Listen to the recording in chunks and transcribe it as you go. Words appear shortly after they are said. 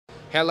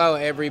Hello,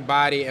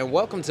 everybody, and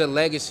welcome to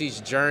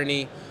Legacy's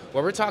Journey,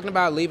 where we're talking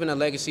about leaving a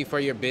legacy for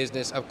your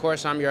business. Of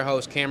course, I'm your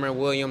host, Cameron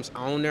Williams,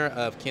 owner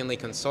of Kinley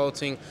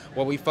Consulting,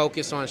 where we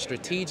focus on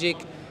strategic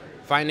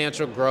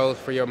financial growth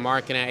for your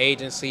marketing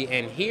agency.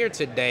 And here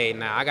today,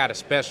 now I got a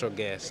special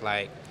guest.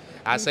 Like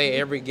I say,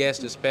 every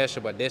guest is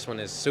special, but this one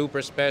is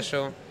super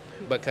special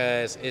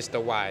because it's the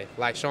wife.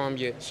 Like show them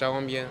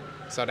you.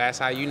 So that's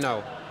how you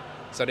know.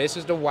 So this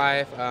is the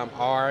wife,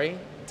 Ari.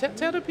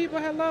 Tell the people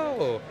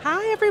hello.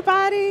 Hi,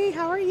 everybody.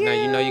 How are you? Now,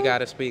 you know you got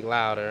to speak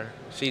louder.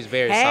 She's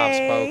very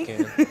Hey.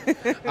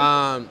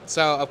 soft-spoken.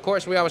 So, of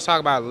course, we always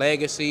talk about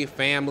legacy,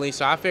 family.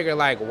 So I figure,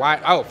 like,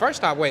 why? Oh,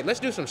 first off, wait, let's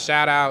do some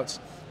shout-outs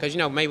because,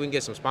 maybe we can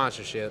get some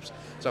sponsorships.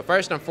 So,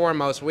 first and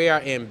foremost, we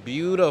are in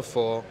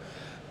beautiful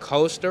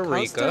Costa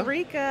Rica. Costa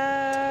Rica.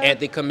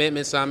 At the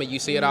Commitment Summit. You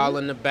see it all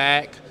in the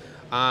back,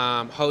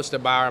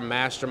 hosted by our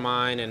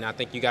mastermind, and I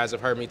think you guys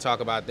have heard me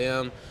talk about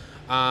them.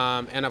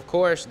 And of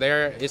course,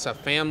 it's a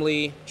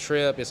family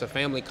trip, it's a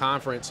family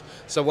conference.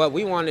 So what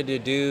we wanted to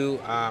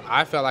do,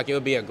 I felt like it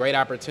would be a great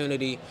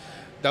opportunity.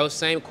 Those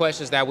same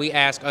questions that we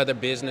ask other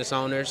business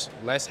owners,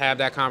 let's have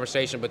that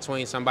conversation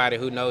between somebody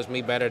who knows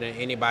me better than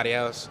anybody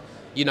else,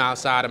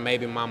 outside of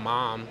maybe my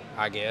mom,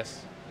 I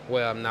guess.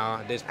 Well, no,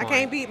 at this point. I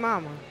can't beat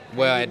mama.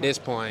 Well, at this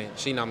point,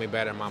 she know me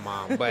better than my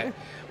mom. But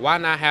why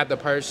not have the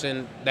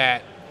person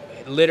that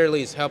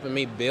literally is helping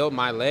me build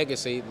my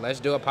legacy?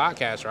 Let's do a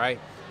podcast, right?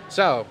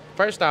 So,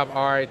 first off,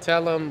 Ari,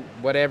 tell them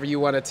whatever you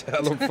want to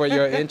tell them for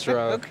your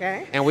intro.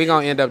 Okay. And we're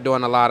going to end up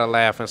doing a lot of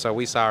laughing, so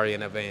we sorry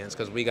in advance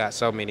because we got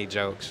so many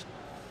jokes.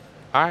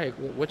 All right,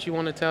 what you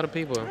want to tell the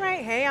people? All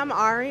right. Hey, I'm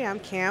Ari. I'm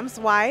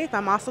Cam's wife.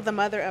 I'm also the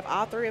mother of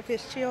all three of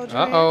his children.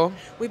 Uh-oh.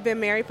 We've been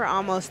married for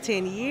almost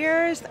 10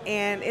 years,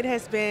 and it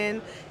has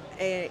been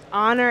an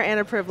honor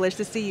and a privilege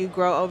to see you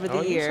grow over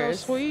the years. You're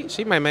so sweet.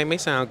 She may make me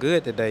sound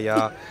good today,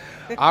 y'all.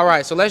 All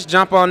right, so let's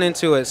jump on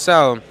into it.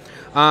 So,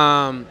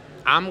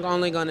 I'm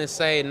only going to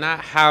say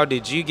not how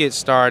did you get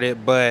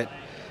started, but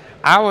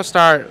I will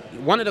start.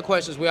 One of the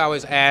questions we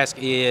always ask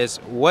is,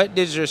 what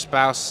did your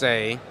spouse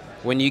say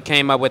when you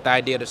came up with the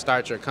idea to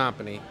start your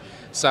company?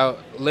 So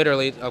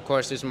literally, of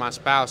course, this is my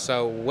spouse.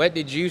 So what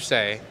did you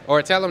say?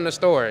 Or tell them the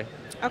story.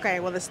 Okay,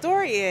 well, the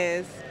story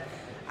is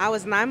I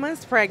was 9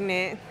 months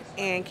pregnant,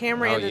 and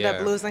Cameron ended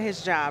up losing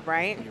his job,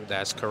 right?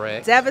 That's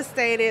correct.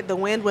 Devastated. The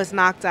wind was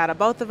knocked out of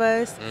both of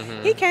us.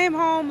 Mm-hmm. He came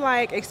home,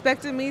 like,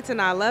 expecting me to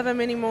not love him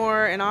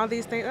anymore and all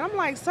these things. I'm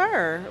like,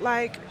 sir,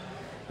 like,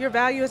 your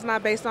value is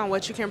not based on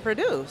what you can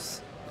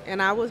produce. And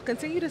I will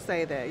continue to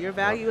say that. Your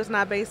value is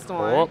not based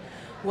on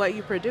what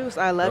you produce.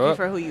 I love you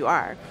for who you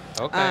are.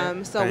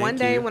 Okay. So one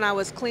day when I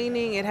was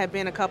cleaning, it had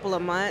been a couple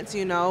of months,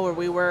 where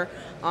we were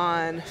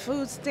on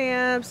food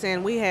stamps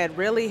and we had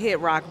really hit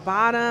rock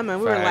bottom, and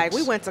we were like,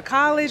 we went to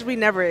college, we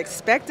never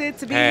expected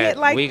to be hit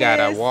like this. We got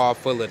a wall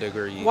full of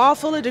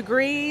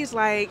degrees.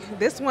 Like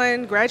this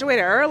one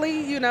graduated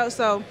early,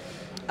 so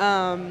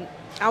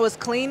I was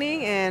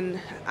cleaning, and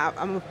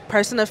I'm a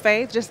person of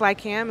faith just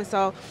like him, and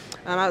so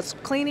I was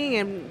cleaning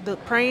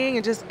and praying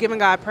and just giving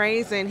God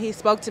praise, and he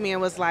spoke to me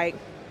and was like,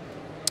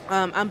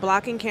 I'm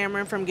blocking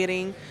Cameron from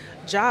getting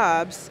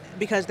jobs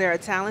because there are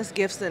talents,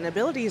 gifts, and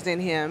abilities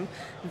in him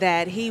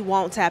that he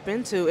won't tap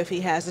into if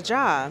he has a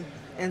job.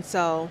 And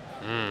so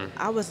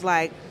I was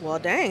like, well,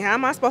 dang, how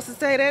am I supposed to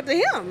say that to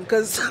him?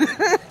 Because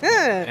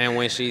and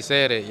when she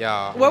said it,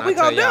 y'all, what we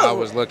gonna do? I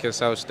was looking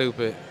so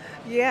stupid.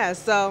 Yeah,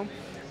 so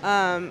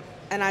and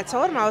I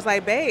told him, I was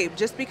like, babe,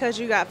 just because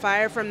you got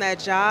fired from that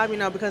job,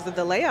 because of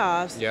the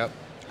layoffs,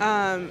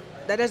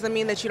 that doesn't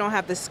mean that you don't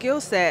have the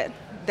skill set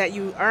that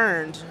you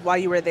earned while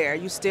you were there.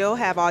 You still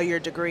have all your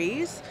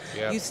degrees.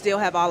 You still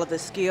have all of the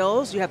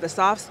skills. You have the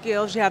soft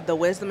skills. You have the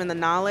wisdom and the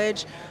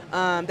knowledge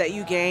that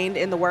you gained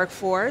in the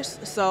workforce.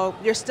 So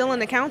you're still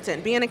an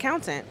accountant. Be an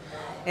accountant.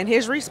 And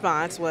his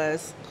response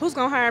was, who's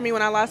going to hire me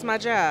when I lost my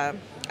job?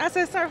 I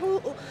said, sir,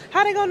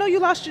 how they going to know you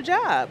lost your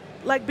job?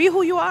 Like, be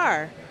who you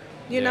are.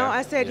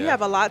 I said, you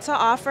have a lot to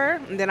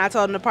offer. And then I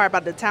told him the part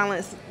about the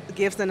talents,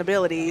 gifts, and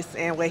abilities.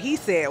 And what he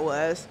said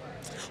was,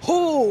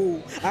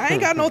 I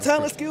ain't got no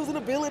talent, skills, and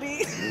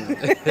ability.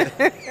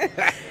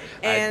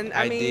 And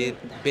I mean,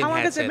 how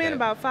long has it been?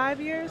 About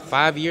 5 years?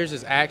 5 years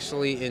is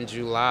actually in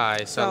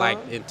July. So like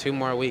in 2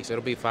 more weeks,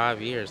 it'll be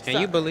 5 years. Can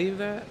you believe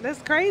that?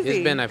 That's crazy.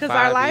 It's been a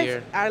 5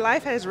 year. Our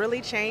life has really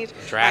changed.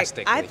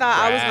 Drastically. Like, I thought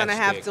I was going to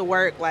have to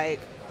work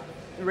like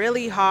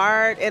really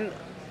hard. And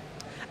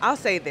I'll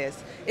say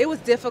this. It was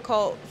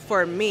difficult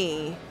for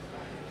me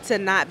to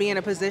not be in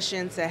a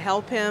position to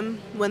help him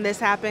when this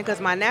happened, because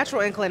my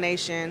natural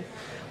inclination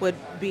would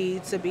be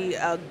to be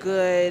a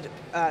good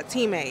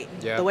teammate.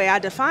 The way I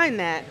define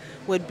that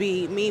would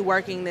be me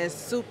working this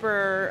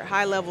super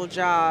high-level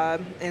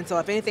job, and so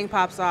if anything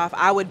pops off,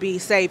 I would be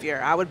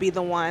savior. I would be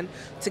the one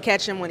to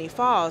catch him when he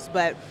falls.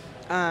 But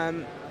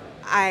I'm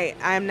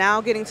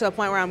now getting to a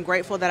point where I'm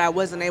grateful that I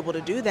wasn't able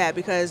to do that,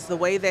 because the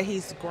way that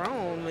he's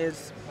grown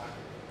is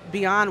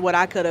beyond what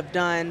I could have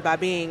done by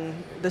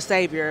being the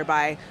savior,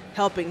 by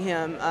helping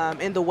him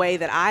in the way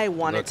that I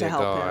wanted to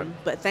help him.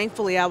 But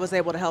thankfully, I was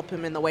able to help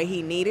him in the way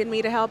he needed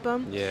me to help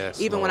him,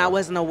 even when I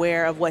wasn't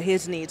aware of what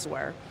his needs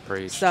were.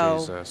 Preach, so,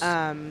 Jesus.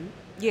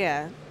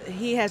 Yeah,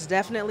 he has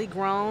definitely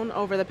grown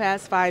over the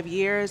past 5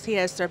 years. He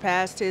has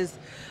surpassed his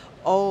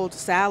old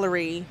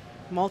salary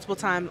multiple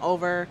times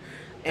over.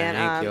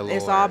 And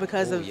it's all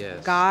because of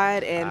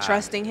God and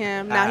trusting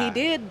him. Now, he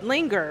did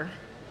linger,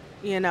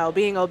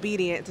 being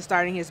obedient to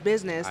starting his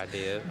business. I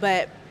did.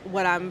 But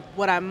what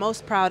I'm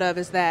most proud of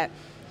is that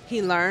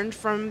he learned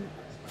from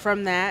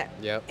that.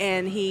 Yep.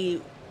 And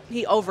he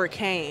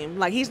overcame.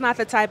 Like, he's not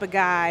the type of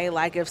guy,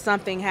 like, if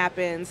something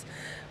happens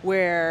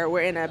where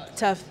we're in a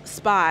tough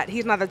spot,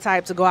 he's not the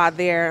type to go out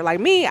there. Like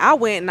me, I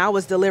went and I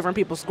was delivering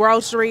people's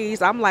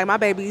groceries. I'm like, my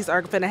babies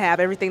are finna have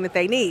everything that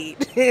they need.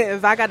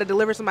 If I got to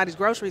deliver somebody's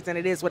groceries, then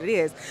it is what it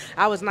is.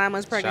 I was 9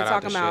 months pregnant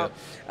talking about,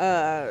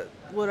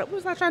 what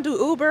was I trying to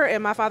do? Uber,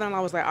 and my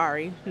father-in-law was like,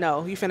 Ari,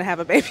 no, you finna have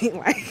a baby.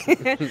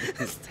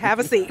 Like, have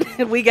a seat.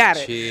 We got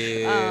it.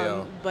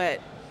 Chill.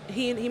 But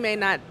he may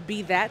not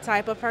be that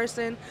type of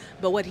person,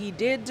 but what he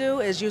did do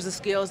is use the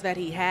skills that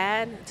he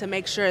had to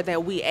make sure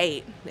that we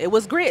ate. It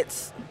was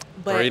grits.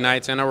 But, 3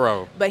 nights in a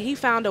row. But he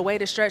found a way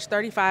to stretch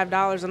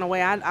 $35 in a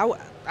way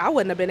I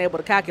wouldn't have been able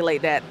to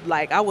calculate that.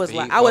 Like, I would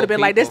have been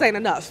like, this ain't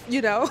enough,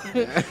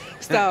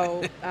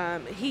 So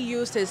he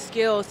used his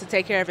skills to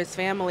take care of his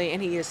family,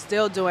 and he is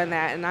still doing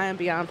that, and I am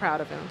beyond proud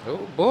of him. Oh,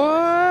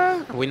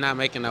 boy. We're not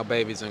making no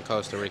babies in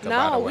Costa Rica,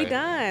 by the way. No, we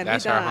done.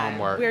 That's our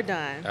homework. We're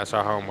done. That's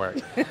our homework.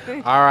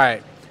 All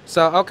right.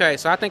 So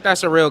I think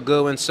that's a real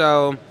good one.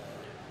 So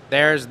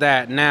there's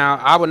that. Now,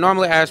 I would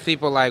normally ask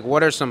people, like,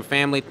 what are some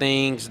family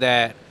things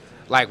that,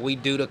 like, we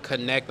do to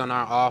connect on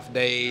our off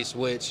days,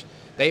 which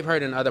they've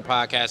heard in other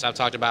podcasts. I've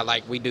talked about,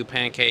 like, we do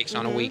pancakes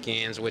on the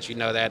weekends, which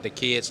that the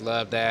kids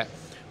love that.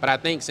 But I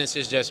think since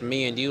it's just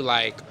me and you,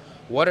 like,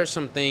 what are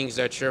some things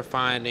that you're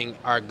finding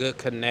are good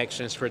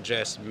connections for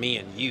just me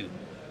and you?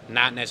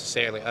 Not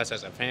necessarily us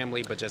as a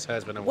family, but just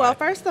husband and wife. Well,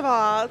 first of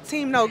all,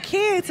 Team No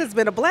Kids has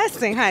been a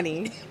blessing,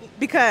 honey,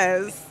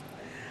 because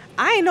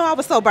I didn't know I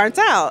was so burnt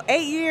out.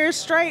 8 years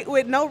straight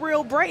with no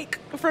real break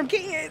from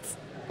kids.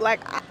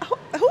 Like,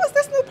 who is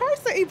this new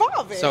person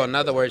evolving? So, in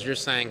other words, you're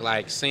saying,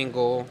 like,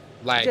 single,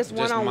 like, just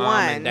one-on-one. Mom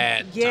and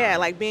dad Yeah, time.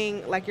 like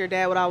being, like your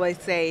dad would always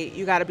say,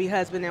 you got to be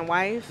husband and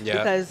wife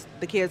because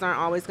the kids aren't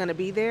always going to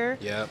be there.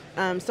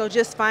 Yep. So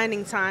just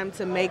finding time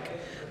to make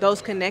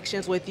those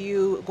connections with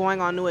you,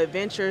 going on new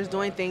adventures,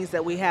 doing things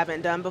that we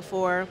haven't done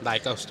before.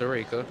 Like Costa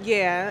Rica.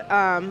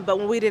 Yeah, but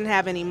when we didn't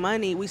have any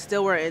money, we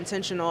still were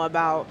intentional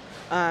about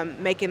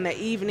making the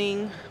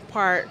evening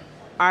part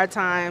our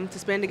time to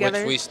spend together.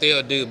 Which we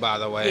still do, by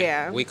the way.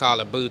 Yeah. We call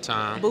it boo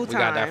time. Boo we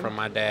got that time. from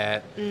my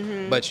dad.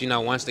 Mm-hmm. But,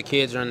 once the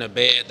kids are in the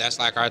bed, that's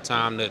like our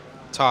time to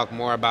talk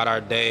more about our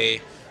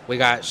day. We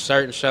got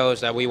certain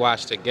shows that we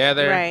watch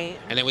together. Right.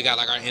 And then we got,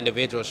 like, our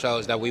individual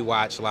shows that we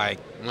watch, like,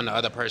 when the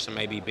other person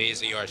may be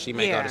busy or she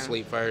may go to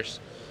sleep first.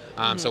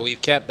 So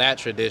we've kept that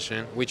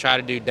tradition. We try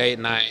to do date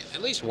night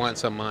at least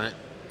once a month.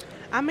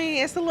 I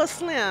mean, it's a little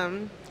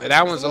slim.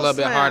 That one's a little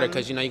bit harder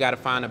because, you got to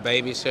find a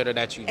babysitter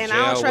that you and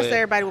gel I don't trust with.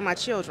 everybody with my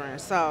children,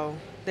 so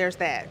there's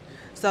that.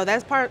 So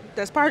that's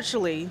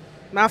partially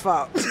my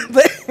fault.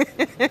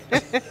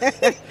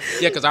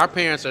 Yeah, because our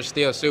parents are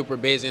still super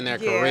busy in their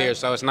careers,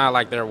 so it's not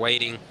like they're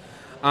waiting.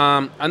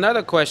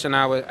 Another question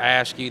I would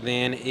ask you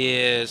then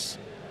is,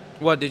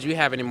 well, did you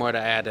have any more to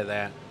add to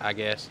that, I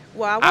guess?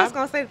 Well, I was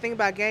going to say the thing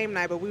about game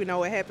night, but we know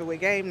what happened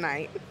with game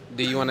night.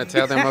 Do you want to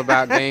tell them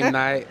about game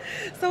night?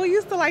 So we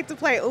used to like to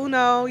play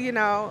Uno,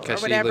 or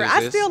whatever.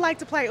 I still like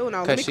to play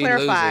Uno. Let me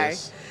clarify.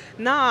 Loses.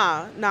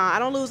 Nah, I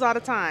don't lose all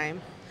the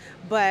time.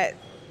 But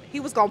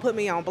he was going to put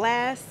me on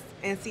blast,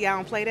 and see, I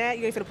don't play that.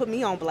 You ain't finna put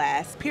me on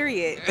blast,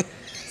 period.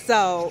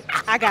 So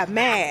I got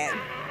mad,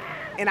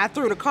 and I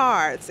threw the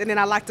cards, and then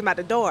I locked him out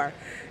the door.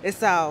 And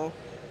so,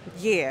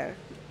 yeah.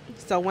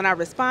 So when I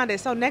responded,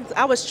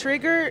 I was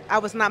triggered. I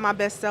was not my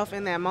best self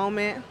in that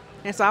moment.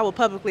 And so I will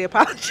publicly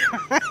apologize.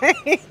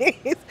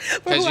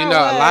 Because, a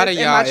lot of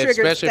y'all,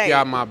 especially if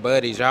y'all my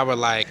buddies, y'all were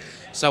like,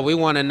 so we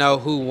want to know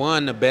who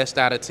won the best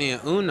out of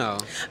 10 Uno.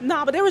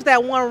 No, but there was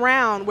that one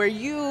round where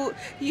it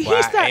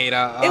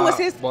was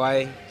his.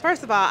 Boy.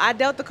 First of all, I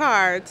dealt the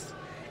cards.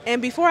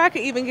 And before I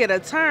could even get a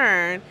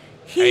turn,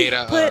 he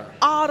put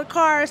all the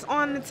cards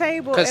on the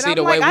table. And I'm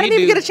like, I didn't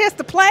even get a chance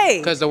to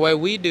play. Because the way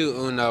we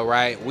do Uno,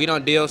 right, we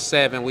don't deal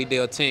 7, we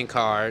deal 10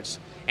 cards.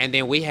 And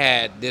then we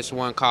had this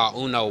one called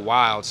Uno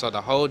Wild. So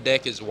the whole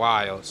deck is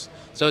wilds.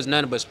 So it's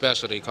nothing but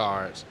specialty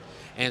cards.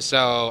 And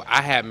so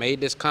I had made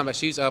this comeback.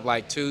 She's up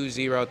like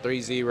 2-0,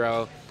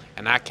 3-0.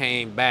 And I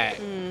came back.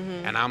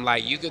 Mm-hmm. And I'm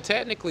like, you could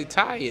technically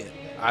tie it.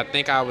 I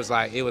think it was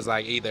like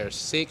either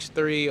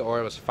 6-3 or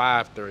it was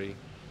 5-3.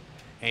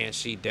 And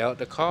she dealt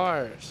the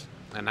cards.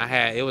 And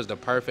it was the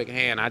perfect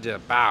hand. I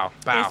just bow.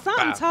 And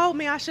something bow. told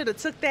me I should have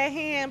took that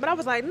hand, but I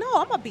was like, no,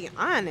 I'm gonna be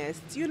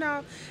honest, you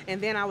know. And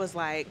then I was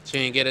like, she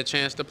didn't get a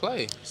chance to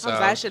play. So I was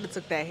like, I should have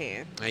took that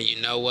hand. And you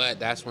know what?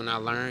 That's when I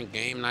learned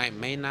game night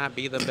may not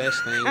be the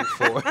best thing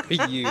for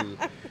you,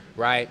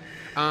 right?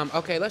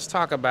 Okay, let's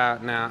talk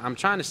about now. I'm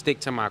trying to stick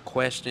to my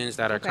questions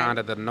that are kind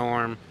of the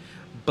norm,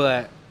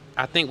 but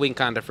I think we can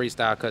kind of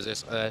freestyle because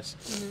it's us.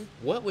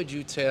 Mm-hmm. What would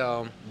you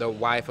tell the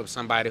wife of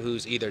somebody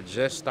who's either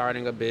just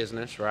starting a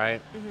business,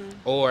 right?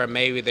 Mm-hmm. Or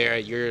maybe they're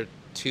at year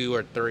 2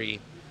 or 3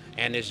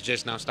 and it's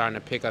just now starting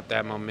to pick up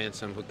that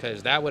momentum,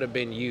 because that would have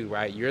been you,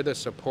 right? You're the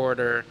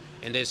supporter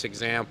in this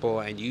example,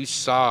 and you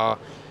saw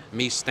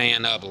me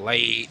staying up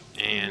late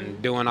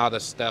and doing all the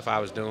stuff I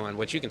was doing,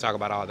 which you can talk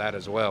about all that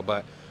as well.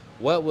 But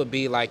what would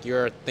be like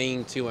your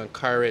thing to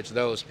encourage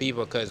those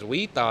people? Because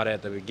we thought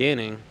at the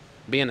beginning,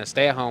 being a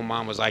stay-at-home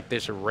mom was like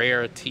this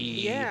rarity.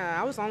 Yeah,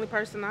 I was the only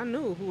person I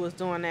knew who was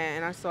doing that,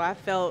 and so I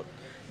felt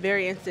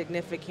very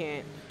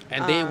insignificant.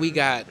 And then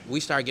we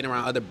started getting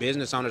around other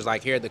business owners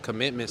like here at the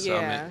Commitment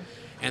Summit.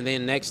 And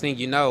then next thing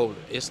you know,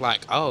 it's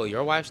like, oh,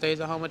 your wife stays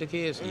at home with the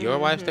kids. Your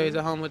wife stays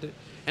at home with it.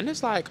 And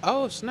it's like,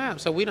 oh, snap.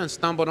 So we done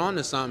stumbled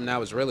onto something that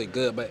was really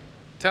good. But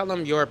tell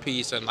them your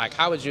piece, and like,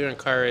 how would you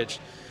encourage,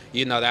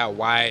 you know, that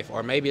wife,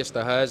 or maybe it's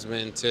the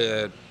husband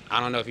to, I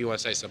don't know if you want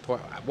to say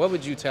support. What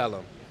would you tell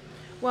them?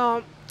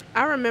 Well,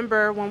 I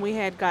remember when we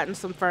had gotten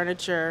some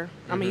furniture.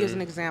 I'm going to use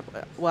an example.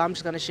 Well, I'm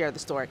just going to share the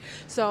story.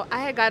 So I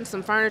had gotten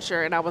some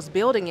furniture, and I was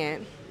building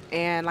it.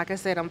 And like I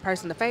said, I'm a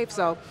person of faith,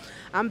 so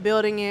I'm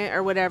building it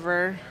or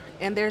whatever.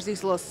 And there's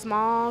these little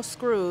small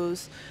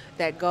screws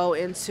that go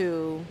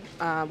into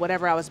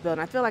whatever I was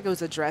building. I feel like it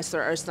was a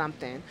dresser or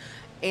something.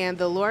 And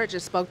the Lord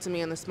just spoke to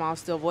me in the small,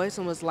 still voice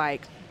and was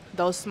like,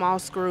 those small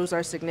screws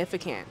are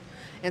significant.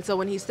 And so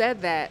when he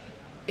said that,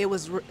 he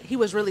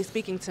was really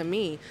speaking to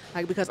me,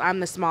 like, because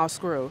I'm the small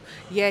screw.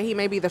 Yeah, he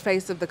may be the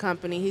face of the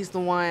company. He's the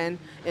one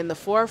in the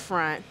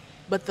forefront.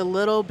 But the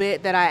little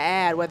bit that I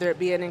add, whether it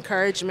be an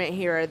encouragement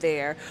here or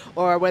there,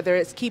 or whether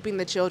it's keeping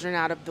the children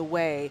out of the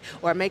way,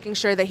 or making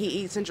sure that he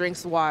eats and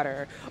drinks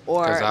water,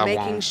 or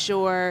making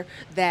sure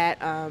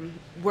that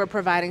we're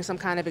providing some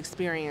kind of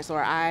experience,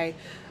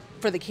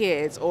 for the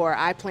kids, or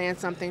I plan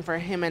something for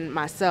him and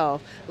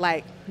myself.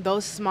 Like,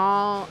 those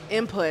small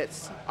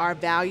inputs are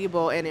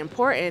valuable and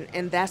important,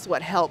 and that's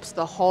what helps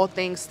the whole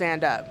thing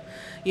stand up.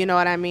 You know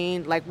what I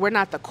mean? Like, we're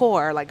not the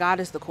core, like God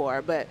is the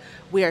core, but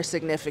we are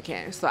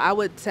significant. So I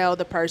would tell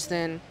the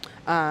person,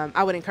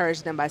 I would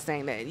encourage them by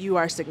saying that you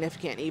are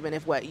significant, even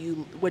if what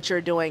you're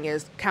doing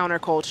is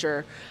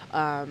counterculture,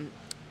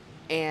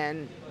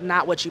 and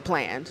not what you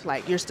planned.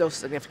 Like, you're still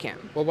significant.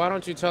 Well, why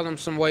don't you tell them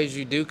some ways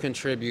you do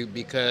contribute?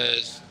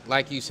 Because,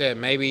 like you said,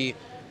 maybe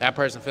that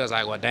person feels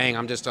like, well, dang,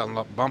 I'm just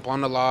a bump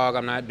on the log.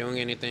 I'm not doing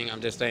anything. I'm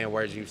just saying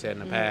words you've said in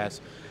the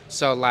past.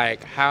 So,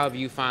 like, how have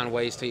you found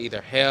ways to either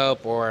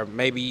help, or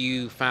maybe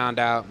you found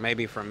out,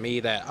 maybe from me,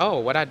 that, oh,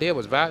 what I did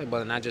was valuable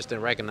and I just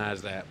didn't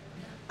recognize that?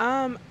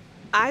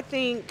 I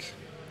think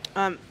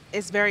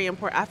it's very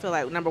important. I feel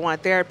like, number one,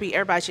 therapy.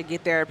 Everybody should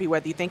get therapy,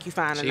 whether you think you're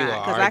fine or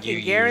not. Because I can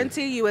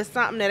guarantee you it's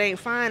something that ain't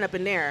fine up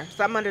in there.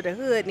 Something under the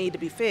hood need to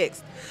be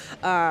fixed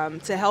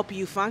to help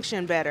you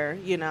function better,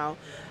 you know.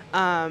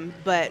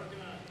 But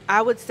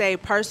I would say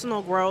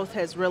personal growth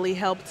has really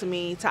helped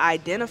me to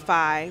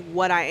identify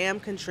what I am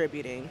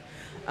contributing.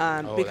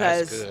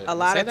 Because a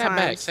lot of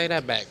times... Say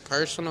that back.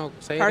 Personal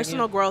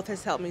growth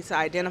has helped me to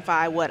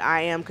identify what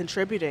I am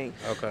contributing.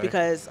 Okay.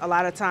 Because a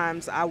lot of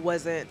times I'll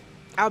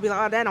be like,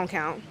 oh, that don't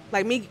count.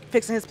 Like, me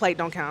fixing his plate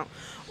don't count.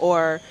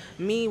 Or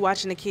me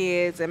watching the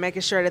kids and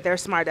making sure that they're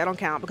smart, that don't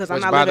count, because I'm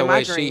not living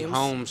my dreams. By the way, she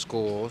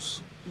homeschools,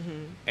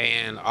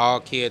 and all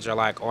kids are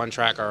like on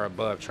track or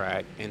above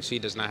track, and she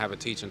does not have a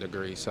teaching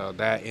degree. So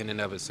that in and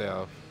of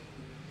itself.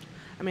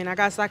 I mean, I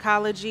got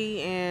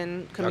psychology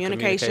and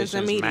communications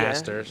and media.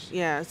 Masters.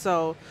 Yeah,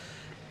 so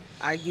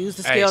I use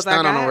the skills I got. Hey,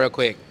 stun on them real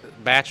quick.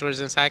 Bachelor's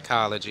in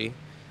psychology,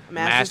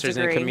 master's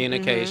in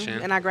communication.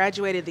 And I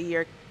graduated the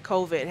year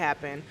COVID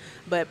happened.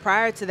 But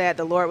prior to that,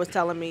 the Lord was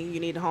telling me, you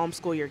need to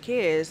homeschool your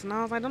kids. And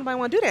I was like, nobody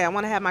want to do that. I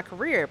want to have my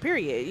career,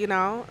 period, you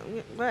know?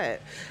 What?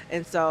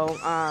 And so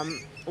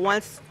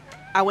once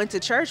I went to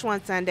church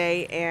one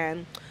Sunday,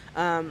 and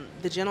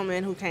the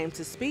gentleman who came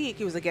to speak,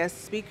 he was a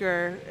guest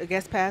speaker, a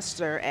guest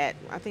pastor at,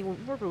 I think,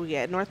 where were we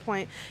at? North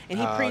Point. And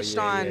he preached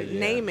on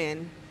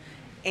Naaman.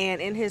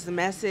 And in his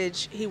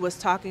message, he was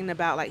talking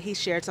about, like, he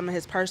shared some of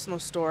his personal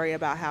story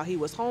about how he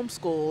was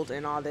homeschooled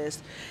and all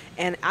this.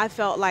 And I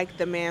felt like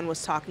the man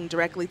was talking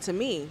directly to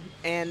me.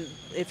 And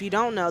if you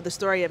don't know the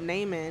story of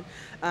Naaman,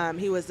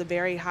 he was a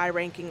very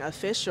high-ranking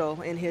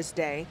official in his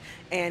day.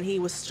 And he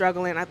was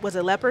struggling. Was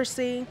it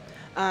leprosy?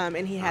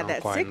 And he had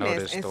that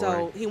sickness, and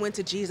so he went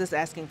to Jesus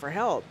asking for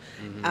help.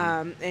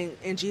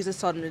 And Jesus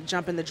told him to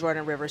jump in the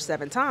Jordan River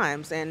 7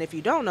 times. And if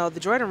you don't know, the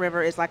Jordan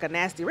River is like a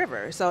nasty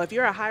river. So if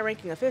you're a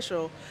high-ranking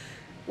official,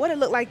 what it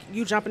looked like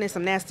you jumping in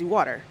some nasty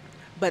water.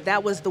 But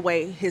that was the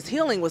way his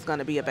healing was going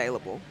to be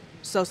available.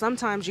 So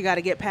sometimes you got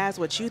to get past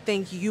what you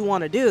think you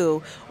want to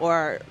do,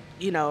 or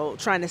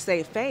trying to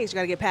save face. You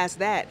got to get past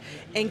that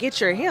and get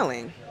your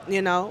healing,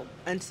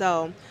 And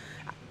so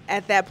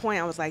at that point,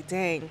 I was like,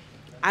 dang,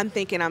 I'm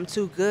thinking I'm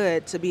too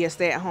good to be a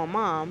stay-at-home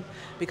mom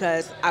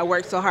because I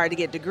worked so hard to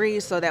get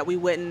degrees so that we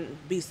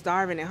wouldn't be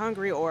starving and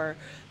hungry or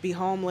be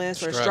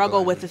homeless or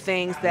struggle with the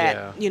things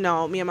that, me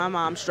and my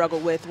mom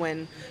struggled with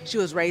when she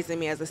was raising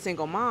me as a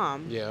single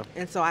mom. Yeah.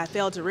 And so I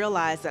failed to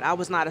realize that I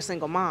was not a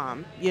single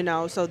mom,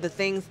 So the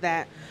things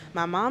that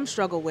my mom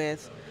struggled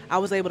with, I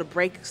was able to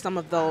break some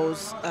of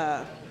those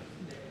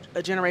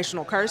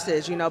generational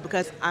curses,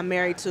 because I'm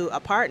married to a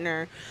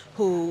partner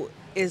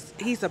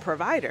he's a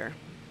provider.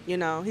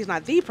 He's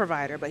not the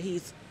provider, but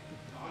he's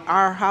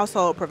our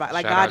household provider.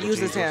 Like God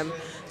uses him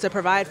to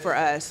provide for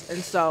us.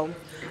 And so,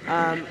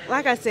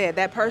 like I said,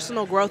 that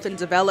personal growth and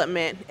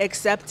development,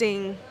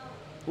 accepting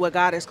what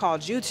God has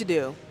called you to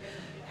do,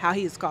 how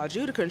He's called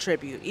you to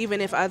contribute,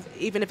 even if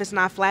it's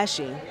not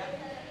flashy,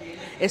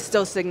 it's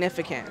still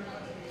significant.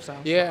 So.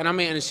 Yeah, and I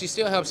mean, and she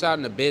still helps out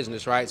in the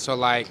business, right? So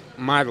like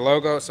my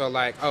logo. So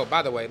like, oh,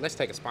 by the way, let's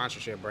take a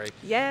sponsorship break.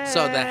 Yeah.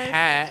 So the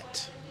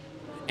hat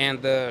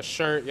and the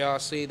shirt y'all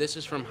see, this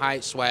is from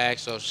Height Swag.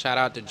 So shout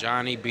out to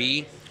Johnny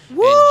B.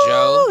 Woo! And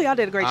Joe. Y'all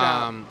did a great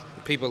job.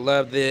 People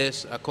love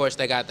this. Of course,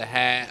 they got the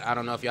hat. I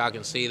don't know if y'all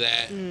can see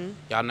that. Mm-hmm.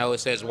 Y'all know it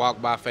says Walk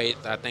by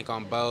Faith, I think,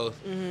 on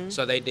both. Mm-hmm.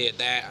 So they did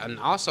that. And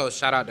also,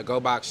 shout out to Go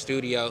Box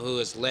Studio, who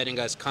is letting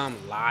us come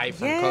live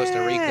from Costa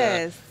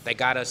Rica. They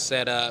got us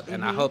set up,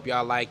 and I hope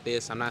y'all like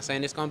this. I'm not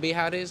saying it's going to be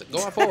how it is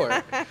going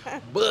forward.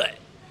 But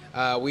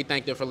we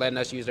thank them for letting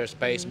us use their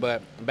space.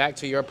 But back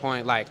to your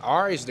point, like,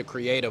 Ari's the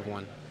creative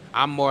one.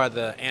 I'm more of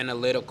the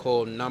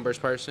analytical numbers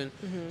person.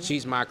 Mm-hmm.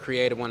 She's my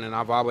creative one, and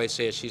I've always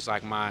said she's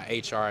like my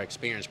HR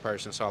experience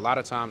person. So a lot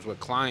of times with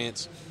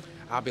clients,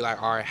 I'll be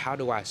like, all right, how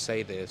do I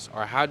say this?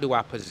 Or how do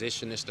I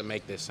position this to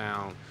make this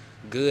sound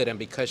good? And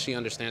because she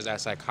understands that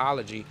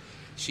psychology,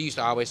 she used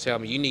to always tell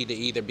me, you need to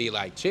either be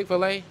like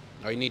Chick-fil-A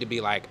or you need to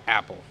be like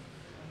Apple,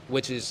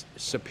 which is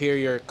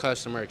superior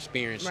customer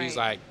experience. Right. She's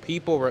like,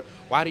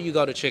 why do you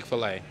go to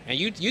Chick-fil-A? And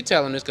you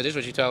telling this because this is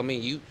what you told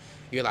me.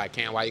 You're like,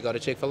 Cam, why you go to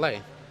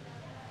Chick-fil-A?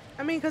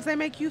 I mean, because they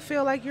make you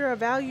feel like you're a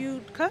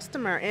valued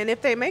customer. And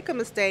if they make a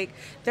mistake,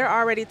 they're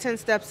already 10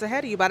 steps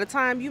ahead of you. By the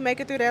time you make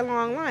it through that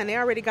long line, they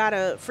already got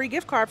a free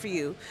gift card for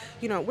you.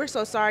 We're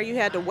so sorry you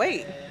had to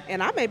wait.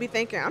 And I may be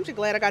thinking, I'm just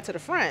glad I got to the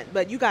front.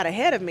 But you got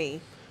ahead of me.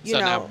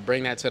 Now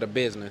bring that to the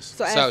business.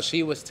 So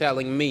she was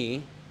telling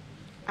me.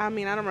 I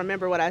mean, I don't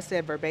remember what I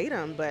said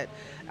verbatim, but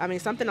I mean,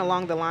 something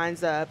along the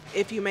lines of,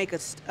 if you make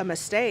a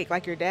mistake,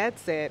 like your dad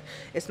said,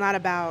 it's not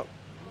about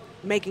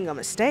making a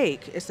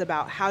mistake. It's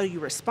about how you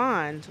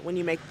respond when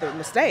you make the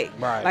mistake.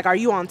 Right. Like, are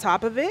you on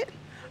top of it?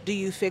 Do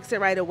you fix it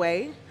right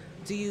away?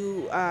 Do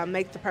you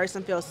make the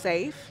person feel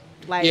safe?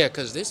 Like, yeah,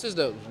 because this is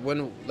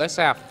let's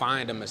say I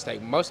find a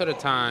mistake. Most of the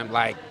time,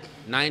 like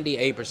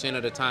 98%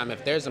 of the time,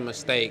 if there's a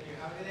mistake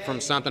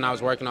from something I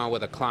was working on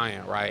with a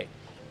client, right?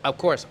 Of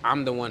course,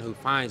 I'm the one who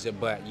finds it,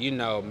 but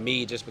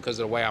me, just because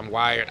of the way I'm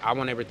wired, I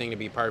want everything to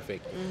be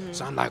perfect. Mm-hmm.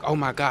 So I'm like, oh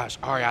my gosh,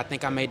 Ari, I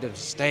think I made the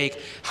mistake.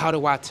 How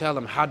do I tell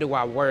him? How do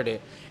I word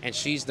it? And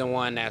she's the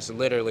one that's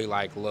literally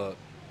like, look,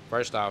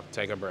 first off,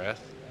 take a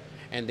breath.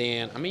 And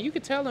then, I mean, you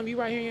could tell them, you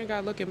right here, you ain't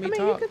got to look at me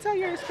talk. You can tell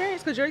your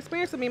experience, because your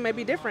experience with me may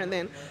be different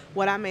than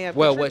what I may have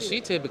Well, what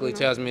she typically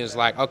tells me is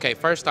like, okay,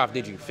 first off,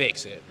 did you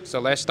fix it? So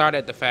let's start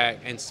at the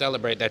fact and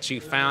celebrate that you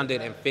found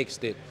it and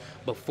fixed it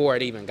before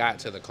it even got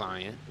to the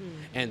client.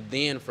 And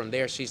then from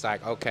there, she's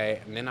like,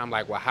 okay. And then I'm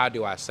like, well, how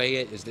do I say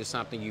it? Is this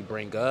something you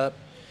bring up?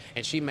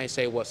 And she may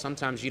say, well,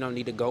 sometimes you don't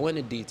need to go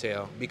into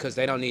detail because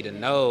they don't need to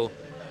know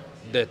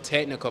the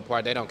technical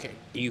part. They don't care.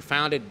 You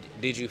found it,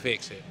 did you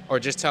fix it? Or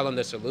just tell them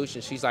the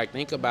solution. She's like,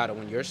 think about it.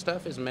 When your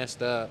stuff is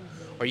messed up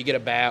or you get a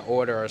bad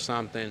order or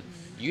something,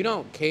 you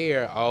don't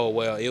care, oh,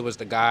 well, it was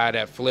the guy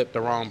that flipped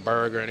the wrong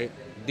burger. And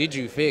did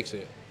you fix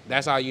it?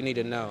 That's all you need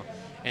to know.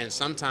 And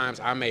sometimes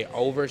I may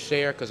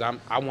overshare because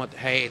I want,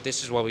 hey,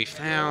 this is what we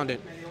found.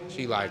 And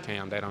she like,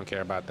 Cam, they don't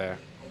care about that.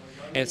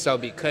 And so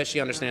because she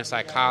understands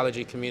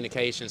psychology,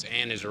 communications,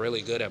 and is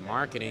really good at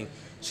marketing,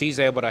 she's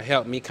able to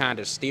help me kind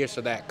of steer so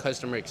that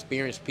customer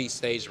experience piece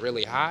stays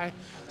really high.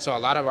 So a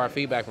lot of our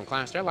feedback from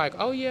clients, they're like,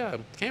 oh, yeah,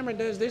 Cameron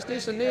does this,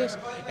 this, and this.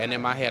 And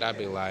in my head, I'd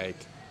be like,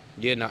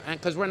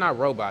 because we're not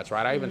robots,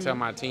 right? I even tell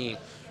my team,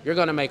 you're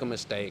going to make a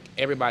mistake.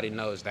 Everybody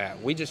knows that.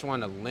 We just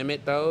want to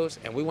limit those,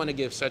 and we want to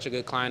give such a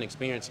good client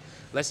experience.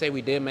 Let's say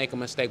we did make a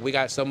mistake. We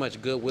got so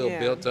much goodwill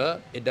built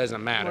up, it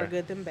doesn't matter. More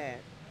good than bad.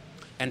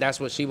 And that's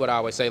what she would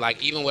always say,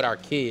 like, even with our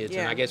kids,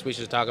 and I guess we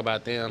should talk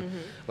about them,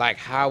 like,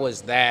 how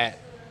is that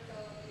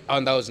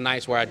on those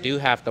nights where I do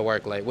have to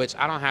work late, which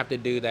I don't have to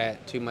do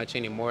that too much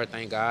anymore,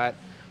 thank God.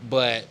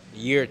 But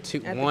year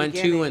 1,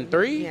 2, and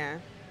 3,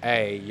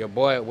 hey, your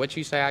boy, what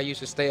you say I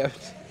used to stay up?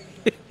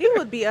 He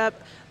would be up.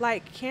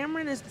 Like,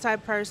 Cameron is the type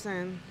of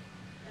person,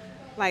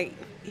 like,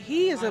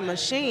 he is a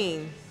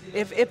machine.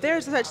 If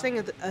there's such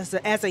thing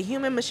as a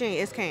human machine,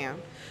 it's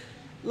Cam.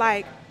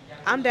 Like,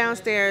 I'm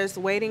downstairs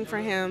waiting for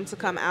him to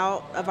come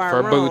out of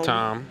our room. For boo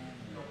time.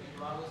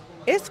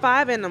 It's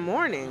 5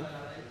 a.m.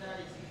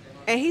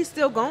 And he's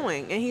still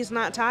going, and he's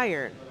not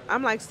tired.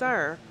 I'm like,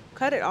 sir,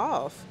 cut it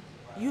off.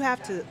 You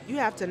have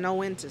to know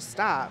when to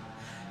stop,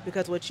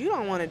 because what you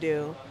don't want to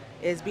do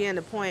is be in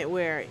the point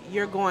where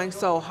you're going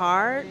so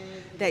hard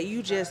that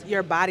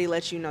your body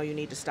lets you know you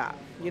need to stop.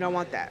 You don't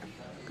want that,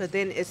 because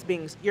then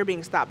you're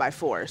being stopped by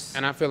force.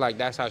 And I feel like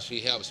that's how she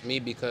helps me,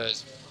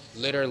 because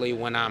literally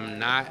when I'm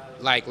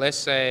not, like, let's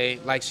say,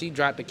 like, she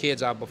dropped the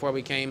kids off before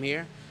we came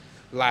here,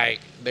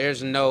 like,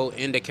 there's no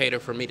indicator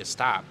for me to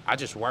stop. I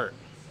just work.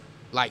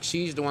 Like,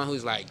 she's the one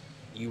who's like,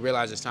 you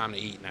realize it's time to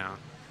eat now.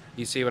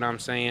 You see what I'm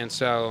saying?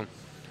 So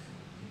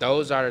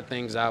those are the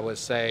things I would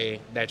say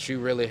that you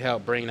really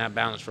help bring that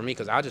balance for me,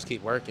 because I'll just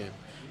keep working.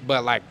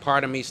 But, like,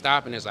 part of me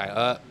stopping is like,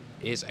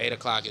 it's 8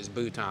 o'clock, it's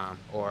boo time,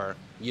 or,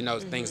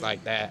 things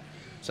like that.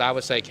 So I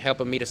would say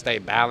helping me to stay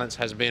balanced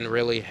has been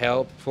really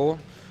helpful,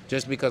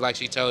 just because, like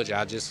she told you,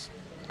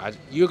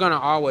 you're going to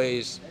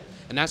always,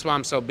 and that's why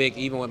I'm so big,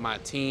 even with my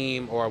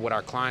team or with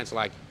our clients,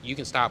 like, you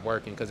can stop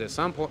working, because at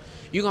some point,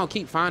 you're going to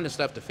keep finding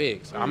stuff to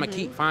fix. I'm going to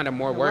keep finding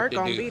more work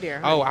to do. Be there,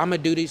 oh, I'm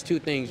going to do these 2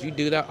 things. You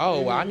do that.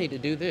 Oh, well, I need to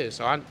do this.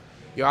 So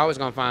you're always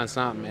going to find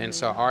something. And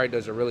so Ari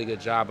does a really good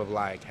job of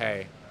like,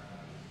 hey,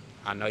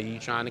 I know you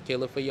trying to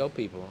kill it for your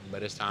people,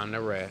 but it's time to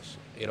rest.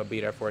 It'll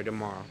be there for you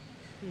tomorrow.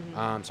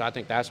 So I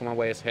think that's one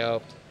way it's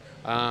helped.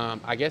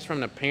 I guess from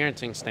the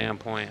parenting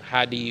standpoint,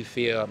 how do you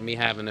feel me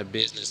having a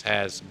business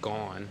has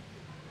gone?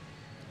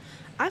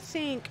 I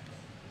think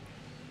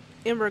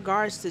in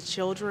regards to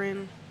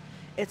children,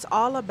 it's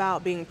all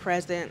about being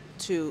present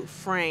to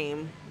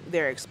frame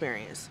their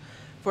experience.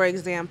 For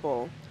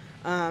example,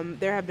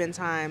 there have been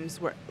times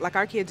where, like,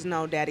 our kids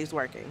know daddy's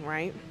working,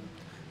 right?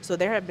 So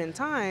there have been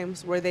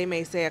times where they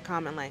may say a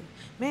comment like,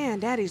 man,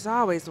 daddy's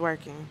always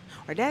working.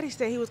 Or daddy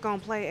said he was going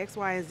to play X,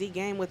 Y, and Z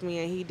game with me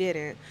and he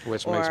didn't.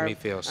 Which makes me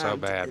feel so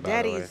bad,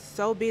 by the way. Daddy's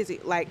so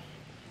busy. Like,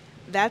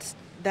 that's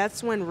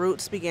when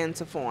roots begin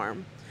to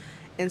form.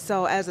 And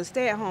so as a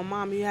stay-at-home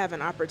mom, you have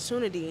an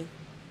opportunity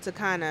to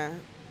kind of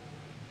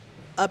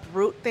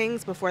uproot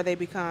things before they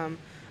become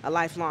a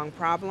lifelong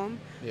problem.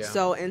 Yeah.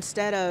 So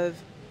instead of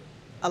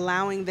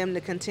allowing them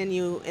to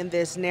continue in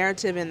this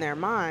narrative in their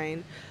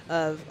mind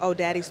of, oh,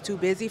 daddy's too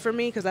busy for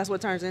me, because that's what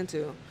it turns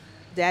into.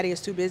 Daddy is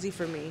too busy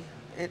for me.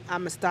 And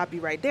I'm going to stop you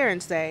right there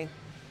and say,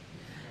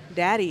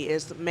 daddy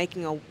is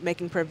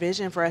making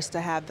provision for us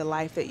to have the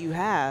life that you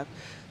have,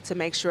 to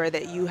make sure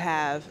that you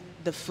have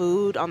the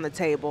food on the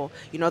table,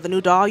 the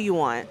new doll you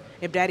want.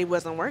 If daddy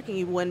wasn't working,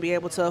 you wouldn't be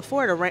able to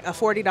afford a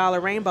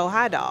 $40 rainbow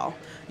high doll,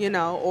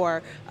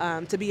 or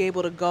to be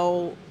able to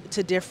go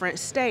to different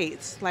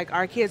states. Like,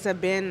 our kids have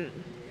been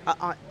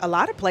a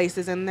lot of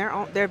places, and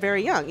they're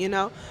very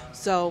young,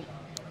 so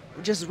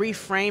just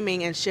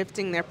reframing and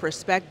shifting their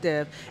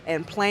perspective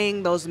and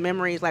playing those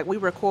memories. Like, we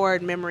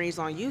record memories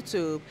on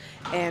YouTube,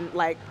 and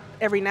like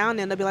every now and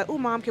then they'll be like, oh,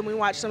 mom, can we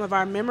watch some of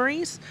our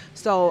memories?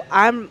 So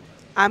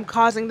I'm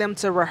causing them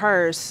to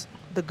rehearse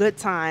the good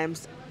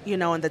times,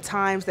 and the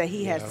times that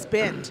he had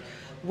spent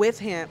with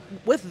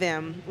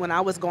them when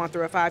I was going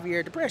through a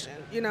 5-year depression,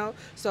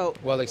 So,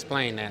 well,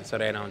 explain that so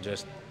they don't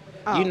just,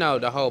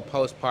 the whole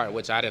postpartum,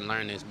 which I didn't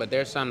learn this, but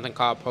there's something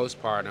called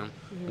postpartum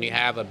when you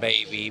have a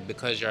baby,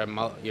 because your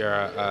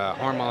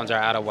hormones are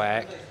out of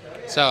whack.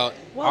 So,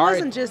 well, it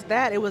wasn't just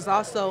that. It was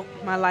also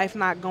my life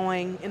not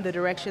going in the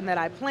direction that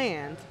I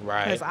planned.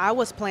 Right. Because I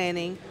was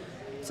planning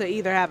to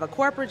either have a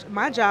corporate,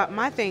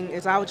 my thing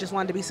is I just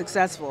wanted to be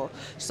successful.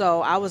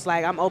 So I was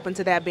like, I'm open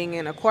to that being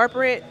in a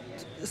corporate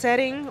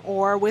setting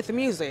or with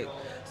music.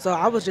 So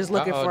I was just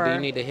looking for. Do you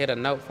need to hit a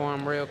note for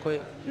him real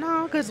quick?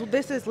 No, because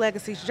this is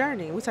Legacy's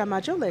journey. We're talking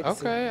about your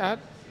legacy. Okay,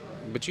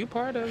 but you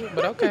part of it.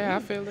 But okay, I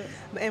feel it.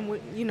 And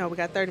we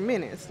got 30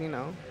 minutes.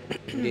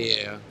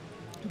 Yeah.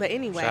 But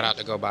anyway. Shout out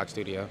to Go Box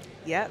Studio.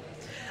 Yep.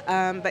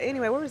 But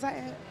anyway, where was I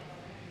at?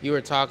 You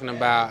were talking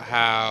about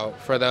how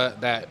for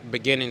that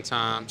beginning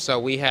time, so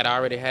we had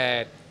already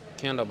had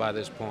Kendall by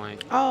this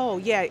point. Oh,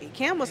 yeah.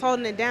 Cam was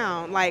holding it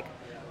down. Like,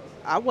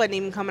 I wasn't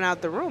even coming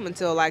out the room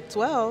until like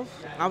 12.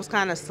 I was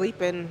kind of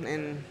sleeping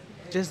and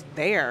just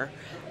there.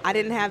 I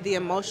didn't have the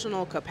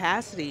emotional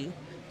capacity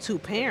to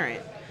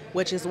parent,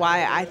 which is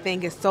why I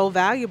think it's so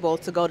valuable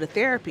to go to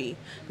therapy,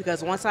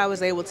 because once I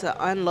was able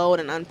to unload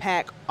and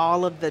unpack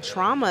all of the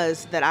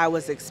traumas that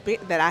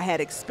I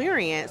had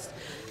experienced,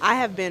 I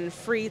have been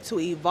free to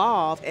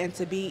evolve and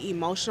to be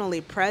emotionally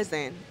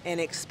present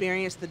and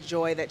experience the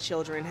joy that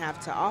children have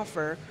to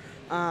offer.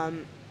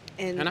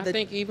 And I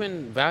think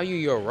even value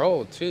your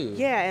role too.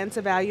 Yeah, and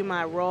to value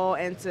my role,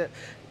 and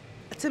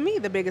to me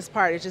the biggest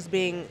part is just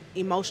being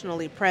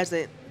emotionally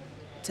present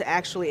to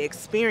actually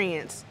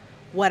experience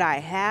what I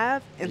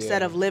have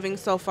instead of living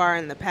so far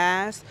in the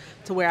past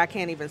to where I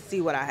can't even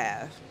see what I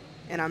have.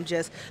 And I'm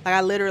just, like,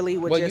 I literally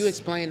would Well, you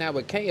explained that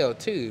with KO,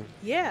 too.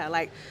 Yeah,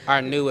 like.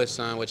 Our newest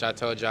son, which I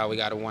told y'all we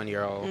got a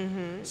 1-year-old.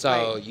 Mm-hmm,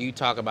 so you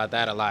talk about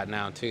that a lot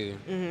now, too.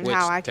 Mm-hmm, Which,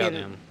 how I tell can,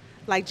 him.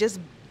 Like, just,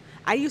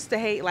 I used to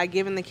hate, like,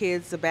 giving the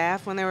kids a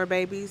bath when they were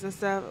babies and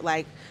stuff.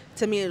 Like,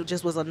 to me, it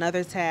just was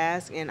another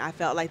task, and I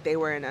felt like they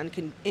were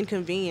an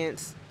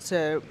inconvenience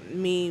to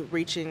me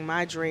reaching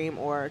my dream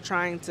or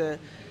trying to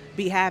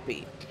be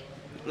happy.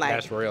 Like,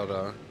 that's real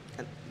though.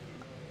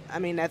 I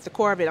mean, at the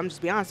core of it, I'm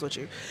just be honest with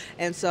you.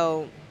 And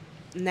so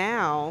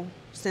now,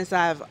 since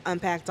I've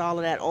unpacked all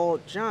of that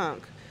old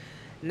junk,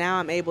 now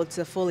I'm able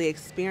to fully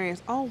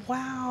experience, oh,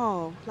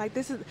 wow, like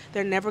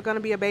they're never going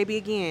to be a baby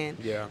again.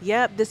 Yeah.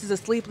 Yep, this is a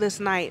sleepless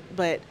night,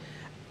 but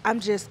I'm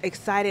just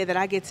excited that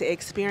I get to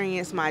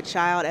experience my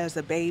child as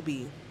a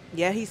baby.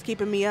 Yeah, he's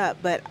keeping me up,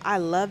 but I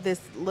love this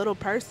little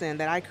person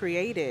that I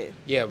created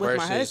with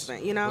my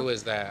husband, you know? Who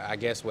is that? I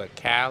guess with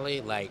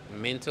Callie, like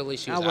mentally,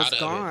 she was I was out of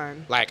gone.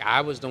 it. Like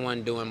I was the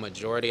one doing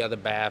majority of the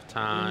bath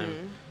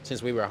time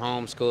since we were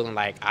homeschooling.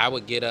 Like I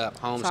would get up,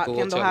 homeschool Taught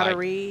Kendall till how like to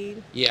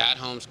read. Yeah, I'd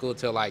homeschool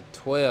till like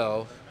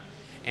 12,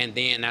 and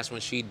then that's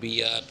when she'd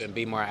be up and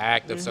be more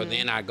active. So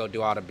then I'd go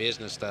do all the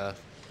business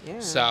stuff. Yeah.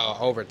 So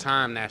over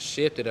time that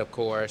shifted, of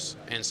course,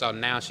 and so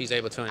now she's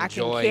able to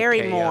enjoy. I can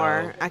carry KO.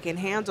 more. I can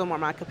handle more.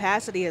 My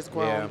capacity has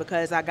grown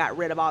because I got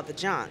rid of all the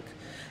junk.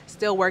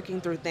 Still working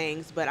through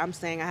things, but I'm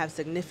saying I have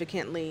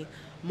significantly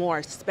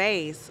more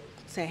space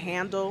to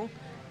handle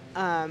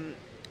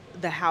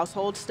the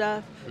household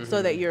stuff,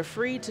 so that you're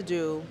free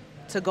to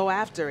go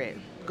after it.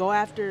 Go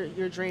after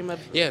your dream of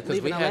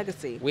leaving a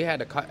legacy. We had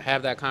to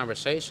have that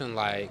conversation,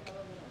 like,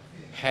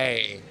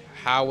 hey,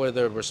 how were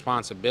the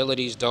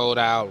responsibilities doled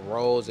out,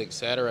 roles,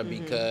 etc.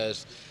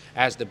 Because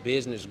as the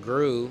business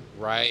grew,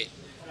 right,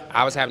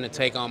 I was having to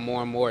take on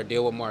more and more,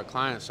 deal with more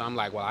clients. So I'm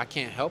like, well, I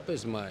can't help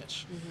as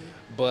much.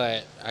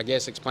 But I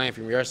guess explain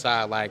from your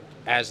side, like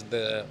as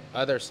the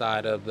other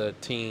side of the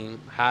team,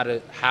 how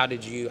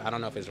did you, I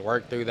don't know if it's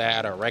work through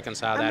that or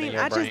reconcile that in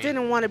your brain? I just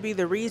didn't want to be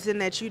the reason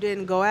that you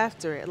didn't go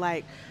after it.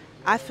 Like,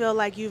 I feel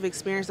like you've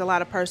experienced a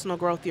lot of personal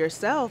growth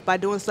yourself by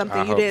doing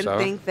something you didn't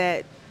think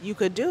that you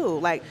could do.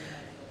 Like,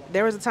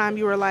 there was a time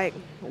you were like,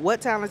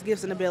 what talents,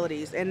 gifts, and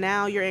abilities? And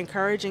now you're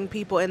encouraging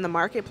people in the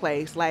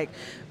marketplace. Like,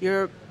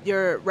 you're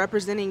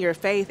representing your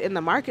faith in the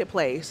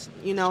marketplace,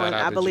 you know, and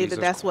I believe that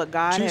that's what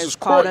God has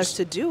called us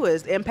to do,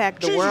 is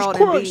impact the world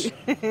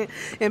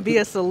and be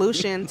a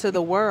solution to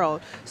the world.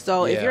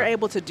 So if you're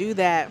able to do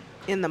that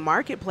in the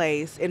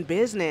marketplace, in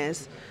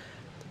business,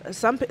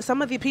 some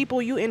of the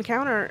people you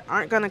encounter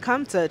aren't going to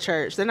come to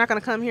church. They're not going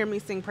to come hear me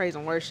sing praise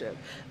and worship,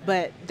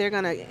 but they're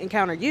going to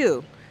encounter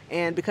you.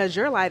 And because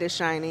your light is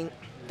shining,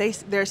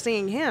 they're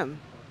seeing him.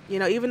 You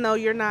know, even though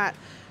you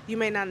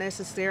may not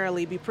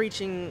necessarily be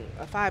preaching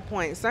a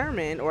 5-point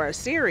sermon or a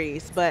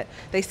series, but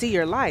they see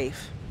your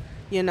life,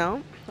 you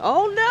know?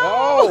 Oh,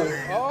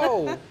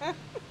 no. Oh,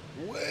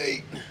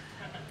 wait.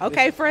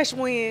 Okay, fresh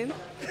wind.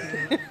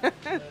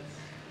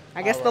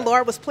 I guess the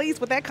Lord was pleased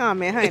with that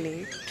comment,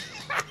 honey.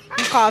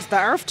 He caused the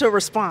earth to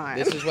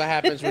respond. This is what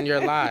happens when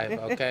you're live,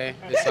 okay?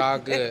 It's all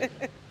good.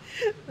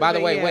 By the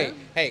way, wait.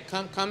 Hey,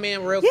 come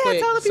in real quick.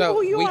 Tell the people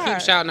who you are. We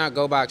keep shouting out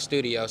Go Box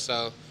Studio.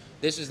 So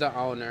this is the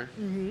owner,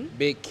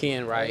 Big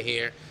Ken right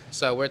here.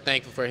 So we're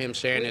thankful for him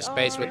sharing this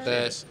space with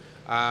us.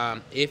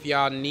 If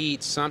y'all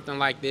need something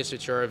like this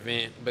at your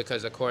event,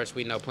 because of course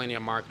we know plenty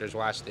of marketers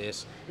watch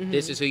this,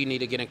 this is who you need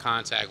to get in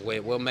contact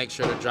with. We'll make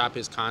sure to drop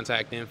his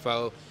contact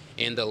info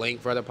in the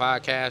link for the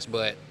podcast,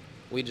 but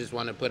we just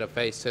want to put a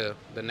face to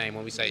the name.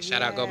 When we say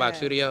shout out Go Box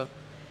Studio,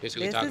 this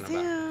is who we're talking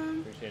about.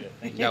 Appreciate it.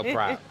 Thank you. No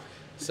problem.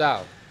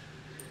 So,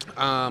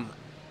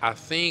 I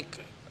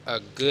think a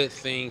good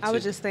thing I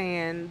was just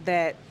saying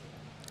that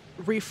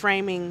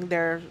reframing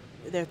their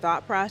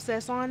thought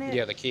process on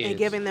it, the kids, and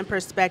giving them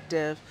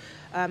perspective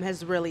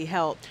has really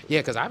helped. Yeah,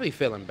 because I be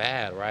feeling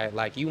bad, right?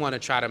 Like, you want to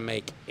try to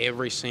make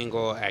every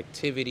single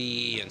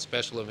activity and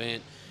special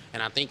event.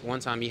 And I think one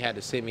time you had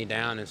to sit me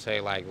down and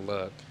say, like,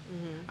 look,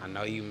 I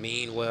know you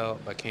mean well,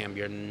 but Cam,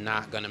 you're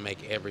not going to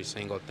make every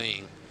single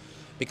thing.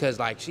 Because,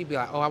 like, she'd be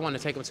like, oh, I want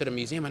to take them to the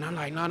museum. And I'm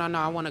like, no,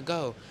 I want to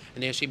go.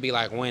 And then she'd be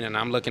like, when? And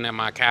I'm looking at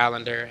my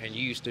calendar, and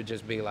you used to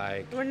just be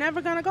like, we're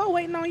never going to go,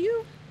 waiting on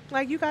you.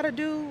 Like, you got to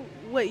do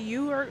what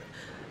your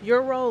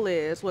role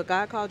is, what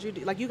God called you to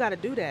do. Like, you got to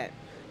do that.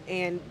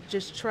 And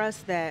just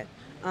trust that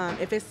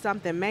if it's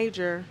something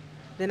major,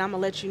 then I'm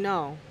going to let you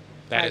know.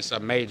 That is a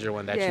major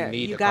one that you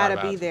need to you got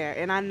to be there.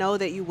 And I know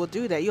that you will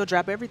do that. You'll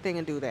drop everything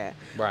and do that.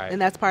 Right. And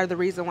that's part of the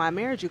reason why I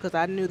married you, because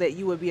I knew that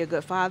you would be a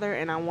good father,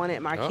 and I wanted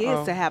my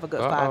kids to have a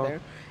good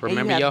father.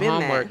 Remember your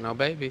homework, no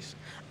babies.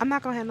 I'm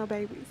not going to have no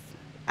babies.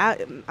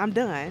 I'm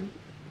done.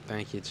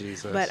 Thank you,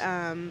 Jesus.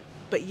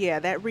 But yeah,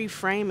 that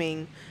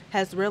reframing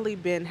has really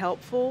been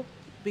helpful,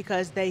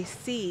 because they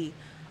see,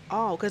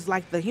 because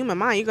like the human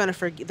mind, you're going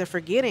to the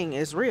forgetting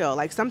is real.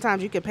 Like,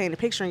 sometimes you can paint a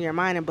picture in your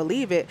mind and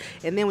believe it,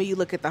 and then when you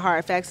look at the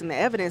hard facts and the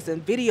evidence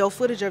and video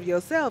footage of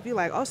yourself, you're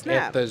like, oh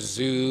snap. At the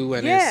zoo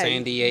and in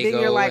San Diego,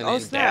 then you're like, and oh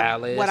in snap,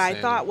 Dallas. what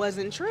I thought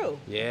wasn't true.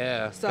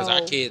 Yeah, because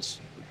our kids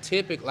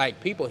typically,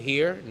 like, people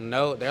here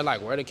know, they're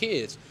like, where are the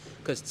kids?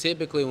 Because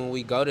typically when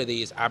we go to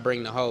these, I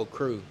bring the whole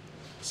crew.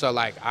 So,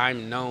 like,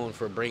 I'm known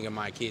for bringing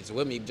my kids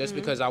with me just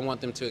because I want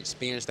them to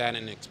experience that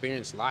and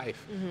experience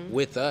life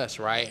with us,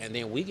 right? And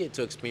then we get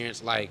to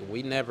experience, like,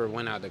 we never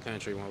went out the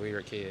country when we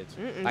were kids.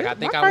 Like, I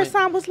think my first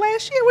time was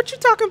last year. What you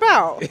talking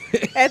about?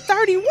 At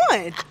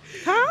 31.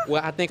 Huh?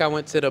 Well, I think I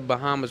went to the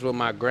Bahamas with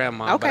my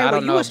grandma. Okay, but I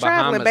don't you know was if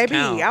traveling, Bahamas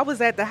baby. count. I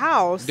was at the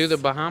house. Do the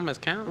Bahamas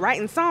count?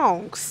 Writing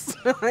songs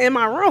in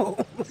my room.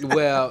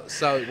 Well,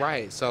 so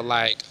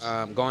like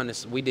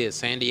we did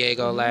San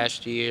Diego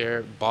last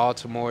year,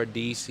 Baltimore,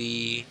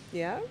 DC,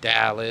 Yeah.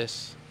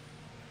 Dallas,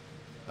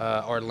 Did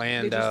you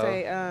Orlando.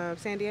 say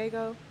San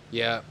Diego?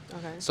 Yeah.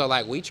 Okay. So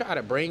like we try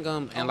to bring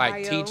them and like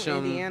Ohio, teach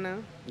them.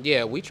 Indiana.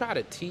 Yeah, we try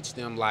to teach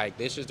them like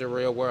this is the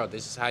real world.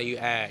 This is how you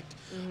act.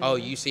 Oh,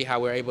 you see how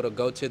we're able to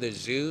go to the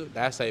zoo?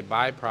 That's a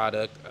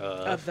byproduct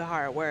Of the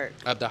hard work.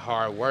 Of the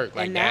hard work.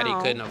 Like And Daddy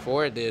now- couldn't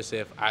afford this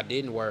if I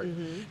didn't work.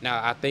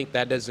 Now I think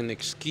that doesn't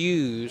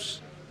excuse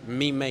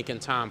me making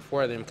time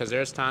for them because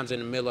there's times in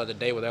the middle of the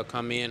day where they'll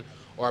come in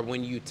or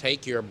when you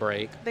take your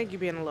break. I think you're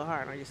being a little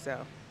hard on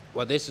yourself.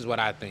 Well, this is what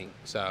I think,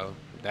 so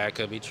that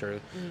could be true.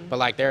 But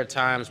like there are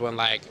times when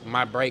like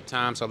my break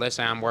time, so let's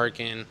say I'm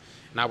working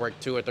and I work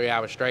 2 or 3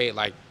 hours straight,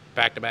 like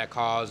back-to-back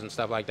calls and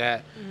stuff like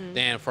that,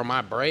 then for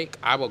my break,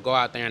 I will go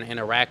out there and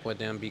interact with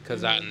them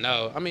because I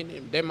know, I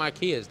mean, they're my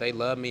kids. They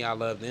love me. I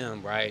love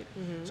them, right?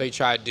 So you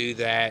try to do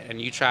that and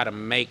you try to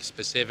make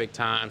specific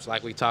times,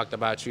 like we talked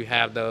about, you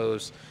have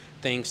those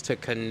things to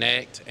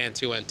connect and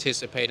to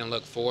anticipate and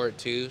look forward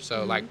to.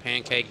 So like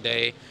Pancake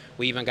Day,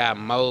 we even got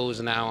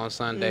Moe's now on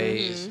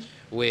Sundays,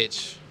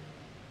 which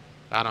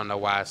I don't know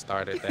why I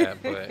started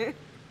that, but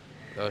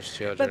those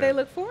children. But they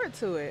look forward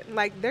to it.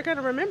 Like, they're going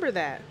to remember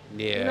that.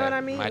 Yeah. You know what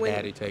I mean? My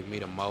daddy take me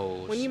to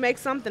Moe's. When you make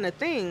something a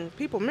thing,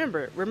 people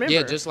remember.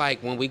 Yeah, just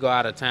like when we go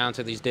out of town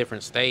to these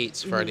different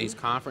states for these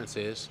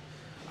conferences,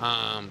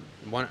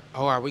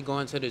 are we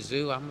going to the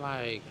zoo? I'm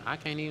like, I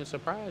can't even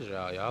surprise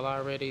y'all. Y'all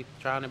already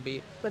trying to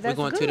be. But we're that's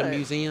going good. to the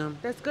museum.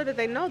 That's good that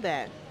they know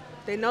that.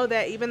 They know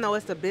that even though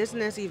it's a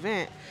business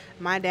event,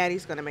 my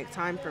daddy's going to make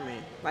time for me.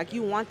 Like,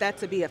 you want that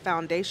to be a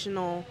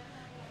foundational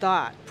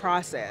thought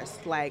process.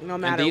 Like, no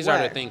matter what. And these are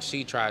the things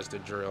she tries to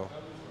drill.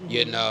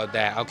 You know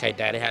that, okay,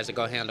 daddy has to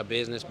go handle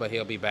business, but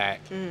he'll be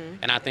back.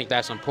 And I think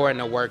that's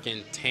important to work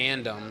in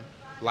tandem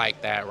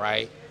like that,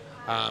 right?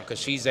 Because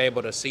she's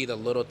able to see the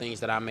little things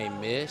that I may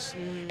miss.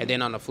 And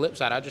then on the flip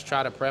side, I just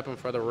try to prep them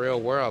for the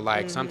real world.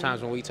 Like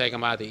sometimes when we take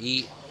them out to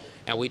eat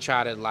and we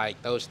try to like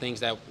those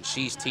things that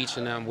she's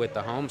teaching them with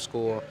the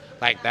homeschool,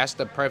 like that's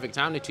the perfect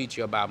time to teach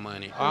you about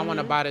money. Oh, I want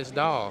to buy this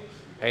doll.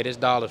 Hey, this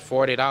doll is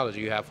 $40.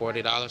 You have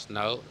 $40?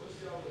 No.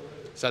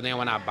 So then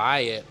when I buy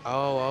it,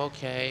 oh,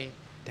 okay.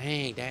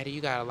 Dang, daddy,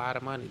 you got a lot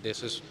of money.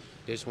 This is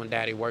when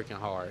daddy working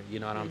hard. You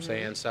know what I'm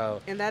saying?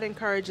 So. And that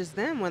encourages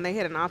them when they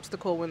hit an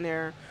obstacle when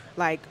they're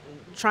like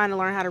trying to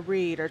learn how to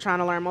read or trying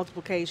to learn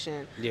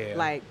multiplication. Yeah.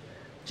 Like,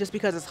 just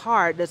because it's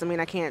hard doesn't mean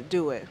I can't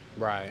do it.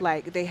 Right.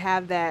 Like, they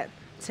have that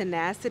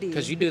tenacity.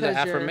 Because you do the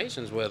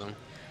affirmations with them.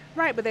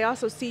 Right, but they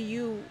also see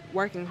you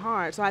working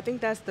hard. So I think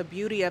that's the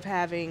beauty of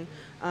having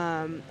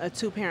a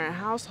two-parent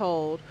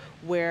household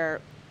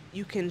where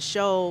you can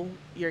show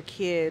your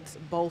kids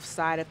both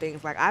sides of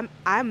things. Like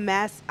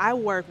I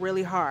work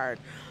really hard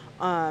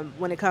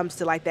when it comes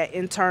to like that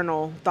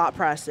internal thought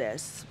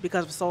process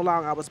because for so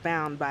long I was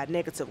bound by a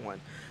negative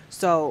one.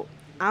 So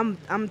I'm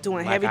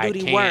doing like heavy duty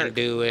I can't work.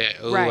 Do it.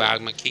 Ooh, right. I'm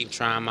gonna keep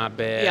trying my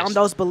best. Yeah, on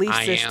those belief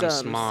I systems. am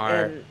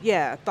smart. And,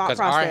 yeah, thought process.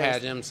 Because Ari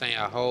had them saying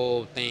a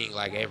whole thing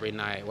like every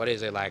night. What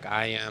is it like?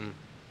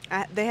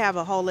 They have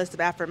a whole list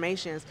of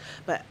affirmations,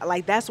 but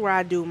like that's where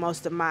I do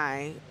most of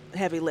my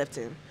heavy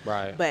lifting.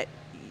 Right. But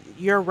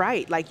you're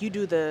right. Like you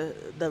do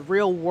the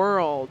real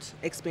world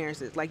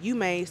experiences. Like you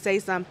may say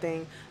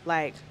something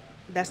like,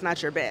 "That's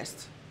not your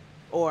best,"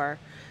 or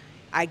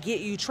 "I get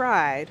you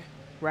tried,"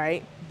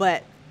 right?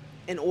 But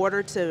in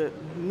order to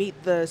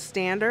meet the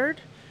standard,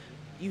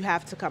 you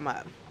have to come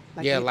up.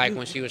 Like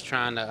when she was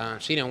trying to,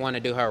 she didn't want to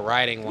do her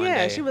writing one day.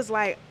 Yeah, she was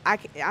like, I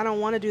don't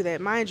want to do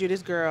that. Mind you,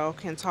 this girl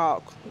can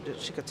talk.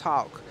 She could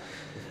talk,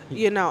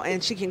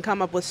 and she can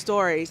come up with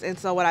stories. And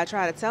so what I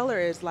try to tell her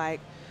is like,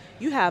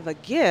 you have a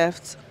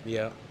gift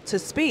to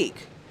speak.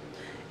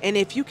 And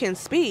if you can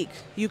speak,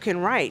 you can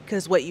write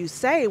because what you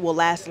say will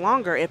last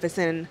longer if it's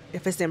in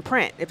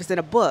print, if it's in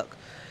a book,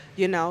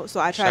 So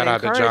I try to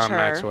encourage her. Shout out to John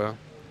Maxwell.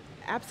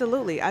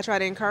 Absolutely. I try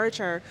to encourage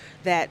her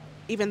that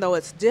even though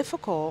it's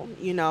difficult,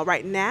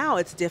 right now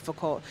it's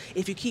difficult.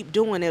 If you keep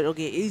doing it, it'll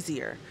get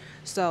easier.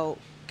 So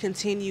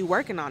continue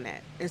working on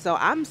that. And so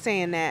I'm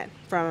saying that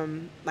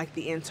from like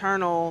the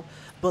internal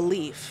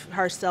belief,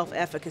 her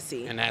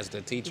self-efficacy. And as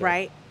the teacher.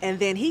 Right? And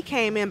then he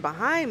came in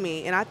behind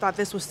me, and I thought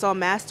this was so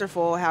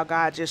masterful how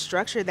God just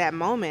structured that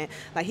moment.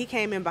 Like he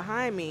came in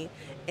behind me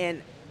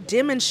and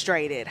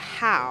demonstrated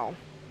how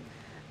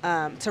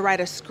to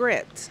write a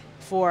script.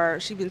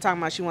 She's been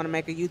talking about she want to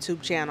make a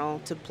YouTube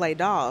channel to play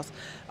dolls.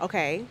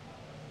 Okay,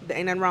 there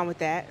ain't nothing wrong with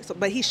that. So,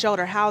 but he showed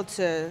her how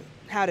to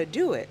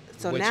do it.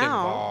 So which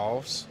now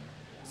involves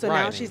writing.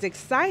 Now she's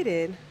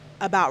excited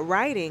about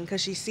writing because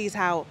she sees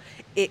how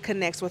it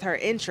connects with her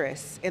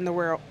interests in the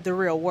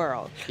real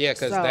world. Yeah,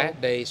 because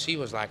that day she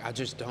was like, I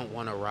just don't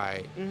want to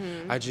write.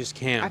 I just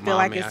can't, I feel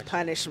Mommy. like it's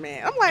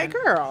punishment. I'm like,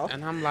 girl.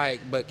 And I'm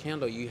like, but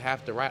Kendall, you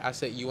have to write. I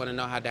said, you want to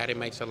know how Daddy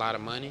makes a lot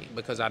of money?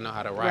 Because I know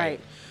how to write. Right.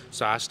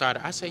 So I said,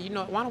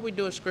 why don't we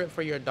do a script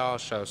for your doll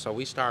show? So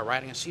we started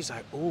writing, and she's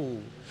like, ooh,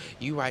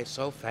 you write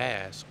so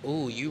fast.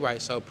 Ooh, you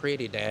write so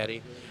pretty,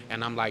 Daddy.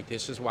 And I'm like,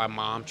 this is why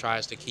Mom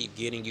tries to keep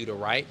getting you to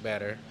write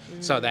better,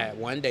 so that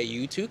one day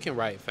you too can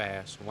write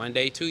fast. One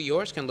day too,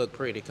 yours can look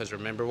pretty. Because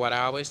remember what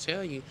I always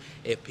tell you,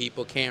 if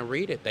people can't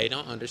read it, they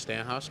don't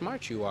understand how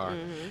smart you are.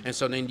 And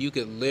so then you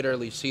could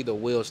literally see the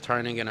wheels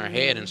turning in her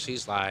head, and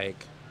she's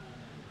like,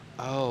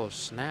 oh,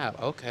 snap,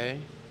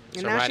 okay.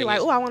 And so now she's like,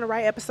 oh, I want to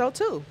write episode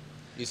 2.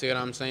 You see what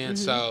I'm saying?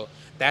 So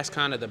that's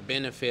kind of the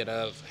benefit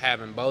of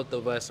having both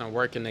of us and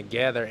working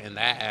together in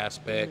that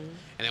aspect.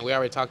 And then we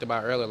already talked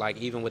about earlier, like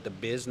even with the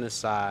business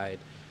side,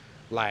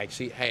 like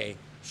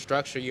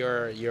structure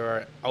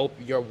your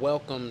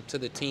welcome to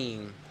the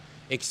team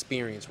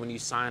experience when you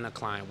sign a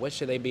client. What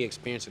should they be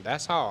experiencing?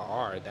 That's how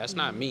hard. That's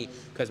not me.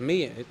 Because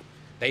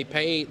they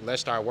paid,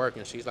 let's start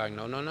working. She's like,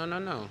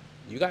 no.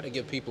 You got to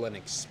give people an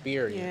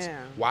experience.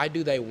 Yeah. Why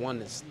do they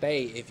want to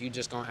stay if you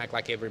just gonna act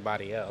like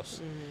everybody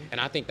else?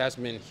 And I think that's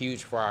been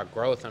huge for our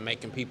growth and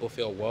making people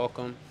feel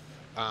welcome.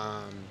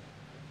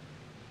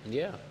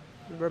 Yeah.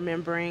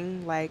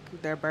 Remembering like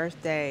their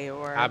birthday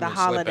or I've the been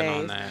holidays.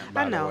 slipping on that,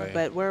 by I know, the way.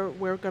 but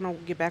we're gonna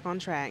get back on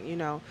track.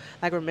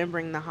 Like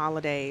remembering the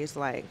holidays,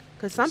 like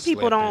because some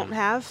people don't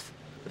have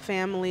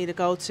family to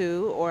go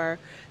to, or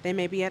they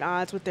may be at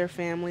odds with their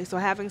family. So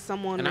having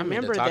someone and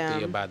remember them. I meant to talk to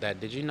you about that.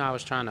 Did you know I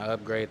was trying to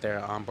upgrade their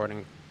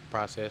onboarding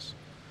process?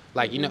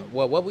 Like,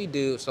 what we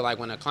do, so like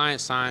when a client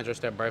signs or it's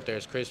their birthday or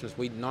it's Christmas,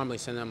 we normally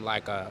send them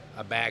like a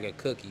bag of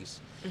cookies.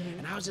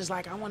 And I was just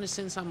like, I want to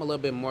send something a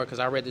little bit more because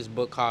I read this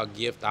book called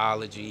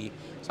Giftology.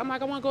 So I'm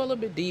like, I want to go a little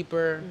bit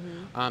deeper.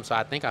 So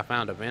I think I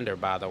found a vendor,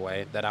 by the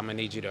way, that I'm going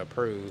to need you to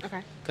approve.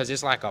 Okay. Because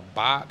it's like a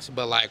box,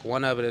 but like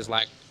one of it is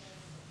like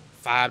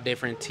 5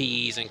 different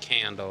teas and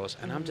candles.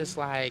 And I'm just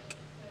like,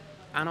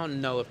 I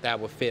don't know if that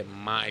would fit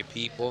my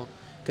people.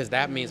 Because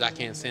that means I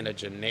can't send a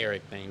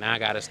generic thing. Now I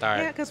got to start.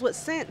 Yeah, because with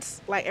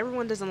scents, like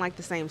everyone doesn't like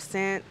the same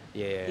scent.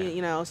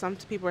 Yeah. Some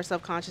people are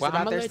self-conscious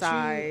about their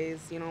size.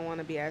 You don't want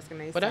to be asking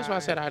their size. But that's why I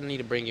said I need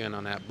to bring you in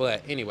on that.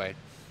 But anyway,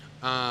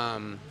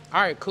 all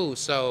right, cool.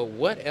 So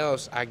what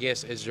else, I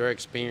guess, is your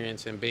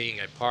experience in being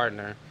a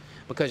partner?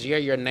 Because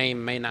your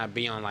name may not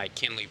be on like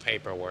Kinley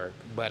paperwork,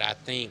 but I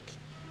think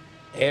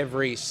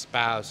every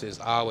spouse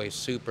is always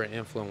super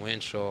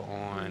influential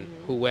on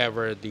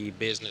whoever the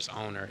business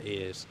owner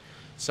is.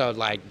 So,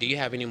 like, do you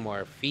have any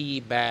more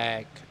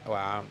feedback or,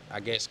 I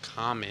guess,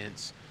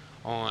 comments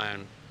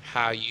on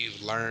how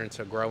you've learned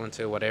to grow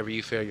into whatever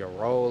you feel your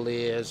role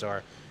is,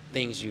 or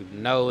things you've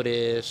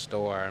noticed?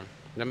 Or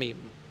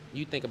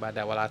you think about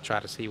that while I try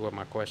to see what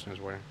my questions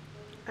were.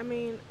 I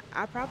mean,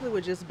 I probably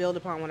would just build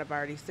upon what I've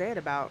already said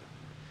about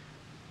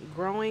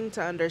growing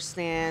to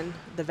understand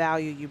the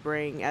value you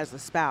bring as a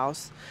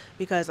spouse,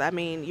 because, I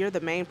mean, you're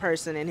the main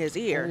person in his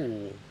ear.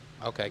 Ooh.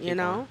 Okay, keep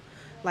going.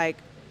 Like,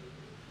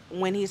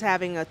 when he's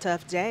having a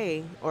tough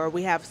day or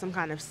we have some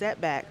kind of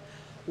setback,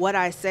 what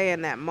I say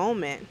in that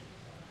moment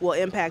will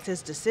impact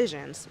his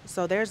decisions.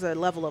 So there's a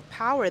level of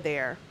power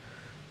there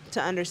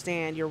to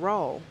understand your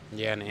role.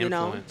 Yeah, and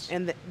influence.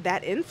 And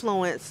that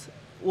influence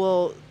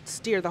will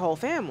steer the whole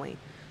family.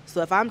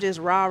 So if I'm just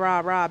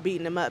rah,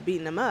 beating him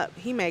up,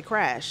 he may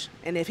crash.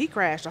 And if he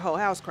crashed, the whole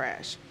house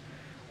crash.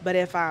 But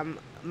if I'm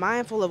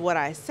mindful of what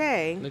I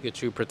say. Look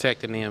at you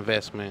protecting the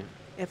investment.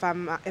 If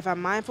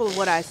I'm mindful of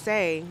what I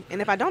say,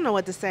 and if I don't know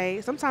what to say,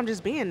 sometimes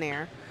just being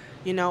there,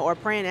 or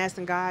praying,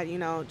 asking God,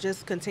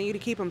 just continue to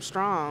keep him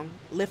strong,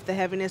 lift the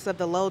heaviness of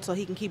the load so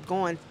he can keep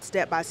going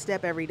step by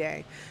step every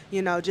day,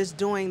 just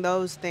doing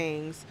those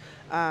things,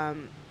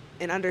 and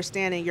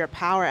understanding your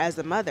power as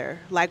a mother.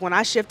 Like when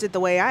I shifted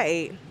the way I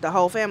ate, the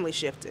whole family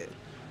shifted.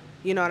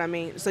 You know what I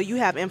mean? So you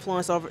have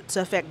influence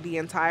to affect the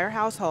entire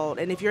household.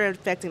 And if you're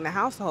affecting the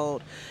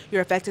household,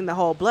 you're affecting the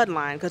whole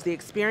bloodline, because the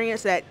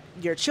experience that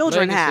your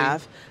children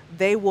have,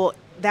 that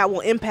will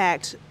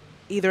impact,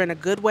 either in a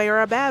good way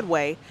or a bad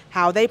way,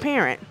 how they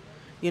parent,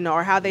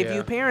 or how they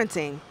view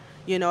parenting.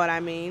 You know what I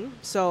mean?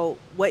 So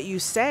what you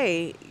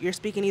say, you're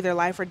speaking either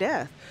life or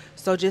death.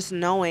 So just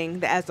knowing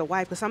that as a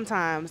wife, because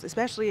sometimes,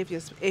 especially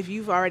if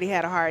you've already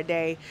had a hard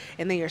day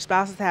and then your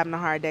spouse is having a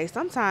hard day,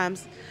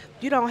 sometimes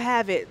you don't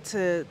have it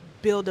to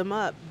build them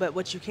up. But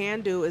what you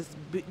can do is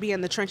be in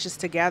the trenches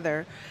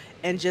together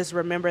and just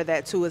remember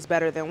that 2 is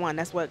better than 1.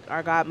 That's what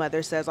our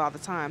godmother says all the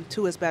time.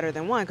 2 is better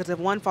than 1, because if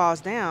one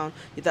falls down,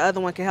 the other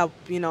one can help,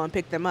 and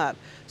pick them up.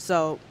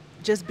 So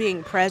just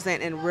being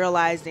present and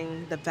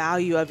realizing the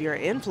value of your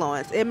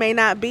influence. It may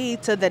not be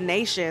to the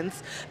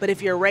nations, but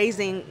if you're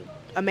raising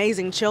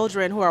amazing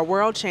children who are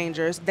world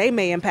changers, they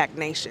may impact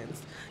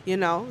nations,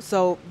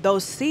 So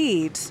those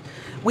seeds,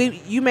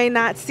 you may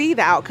not see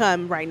the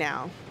outcome right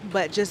now,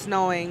 but just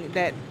knowing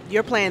that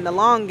you're playing the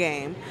long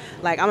game,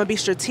 like I'm gonna be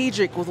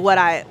strategic with what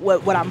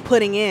I'm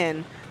putting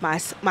in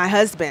my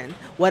husband?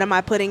 What am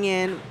I putting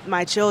in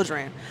my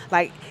children?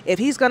 Like, if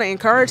he's going to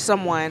encourage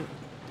someone,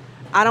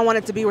 I don't want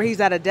it to be where he's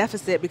at a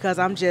deficit because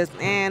I'm just,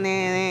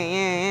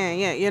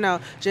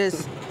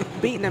 just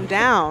beating him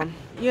down,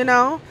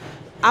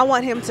 I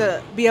want him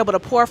to be able to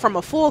pour from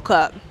a full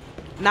cup,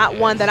 not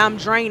one that I'm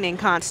draining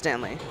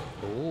constantly.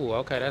 Ooh,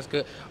 okay, that's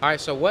good. All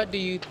right, so what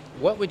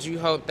would you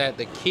hope that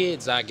the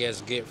kids, I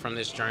guess, get from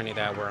this journey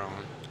that we're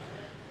on?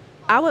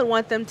 I would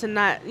want them to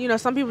not,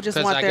 some people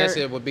just want I guess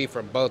it would be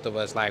for both of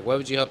us. Like, what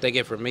would you hope they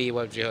get from me?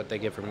 What would you hope they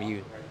get from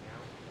you?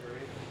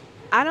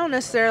 I don't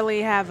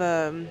necessarily have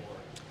a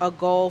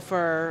goal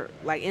for,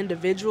 like,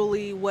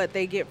 individually what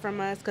they get from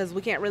us, because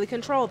we can't really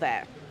control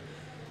that,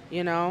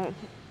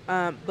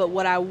 But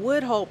what I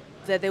would hope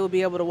that they would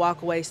be able to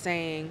walk away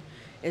saying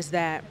is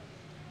that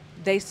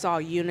they saw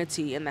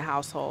unity in the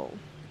household,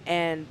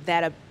 and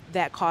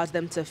that caused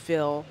them to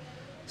feel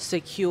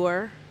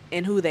secure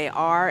in who they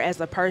are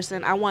as a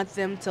person. I want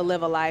them to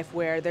live a life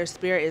where their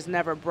spirit is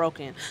never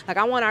broken. Like,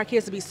 I want our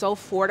kids to be so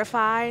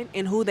fortified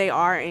in who they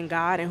are in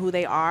God and who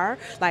they are.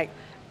 Like,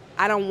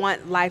 I don't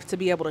want life to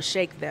be able to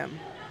shake them.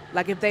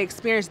 Like, if they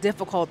experience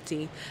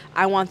difficulty,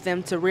 I want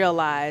them to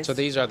realize. So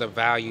these are the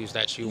values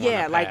that you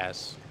want to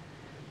pass.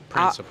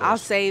 I'll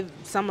say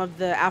some of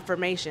the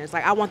affirmations.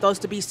 Like, I want those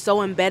to be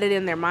so embedded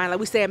in their mind. Like,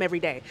 we say them every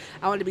day.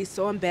 I want it to be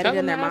so embedded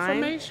in their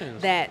mind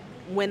that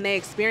when they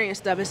experience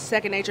stuff, it's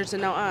second nature to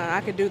know,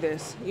 I can do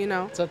this,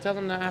 So tell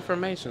them the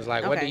affirmations.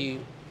 Like, what do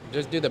you,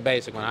 just do the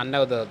basic one. I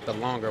know the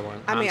longer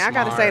one. I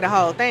got to say the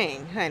whole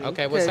thing, honey.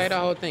 Okay, well, say the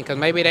whole thing, because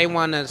maybe they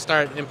want to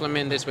start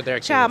implementing this with their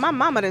kids. Child, my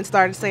mama done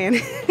started saying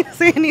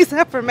these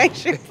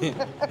affirmations.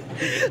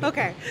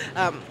 Okay.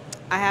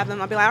 I have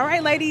them. I'll be like, all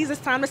right, ladies,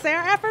 it's time to say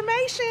our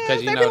affirmations.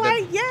 Because you know,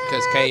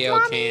 because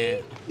KL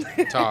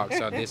can't talk,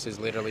 so this is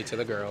literally to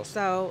the girls.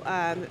 So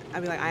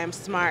I'll be like, I am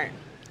smart.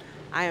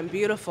 I am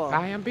beautiful.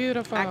 I am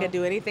beautiful. I can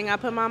do anything I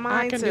put my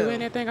mind to. I can do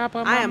anything I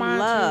put my mind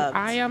loved. to.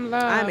 I am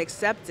loved. I am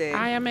accepted.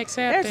 I am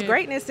accepted. There's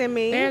greatness in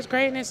me. There's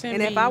greatness in me.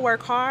 And if I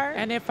work hard.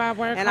 And if I work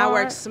hard. And I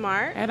work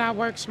smart. And I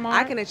work smart.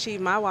 I can achieve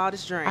my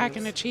wildest dreams. I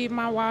can achieve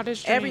my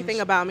wildest dreams. Everything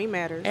about me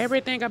matters.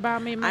 Everything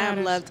about me matters. I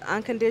am loved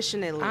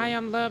unconditionally. I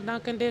am loved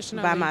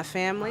unconditionally. By my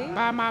family.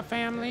 By my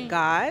family.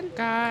 God.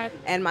 God.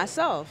 And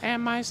myself.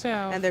 And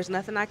myself. And there's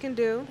nothing I can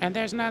do. And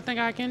there's nothing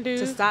I can do.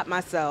 To stop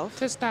myself.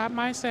 To stop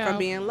myself. From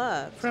being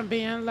loved. From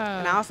being loved.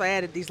 And I also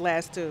added these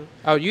last two.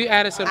 Oh, you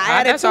added some. I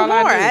added that's two all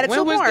more. I, I added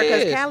two more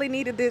because Callie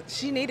needed this.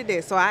 She needed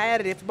this, so I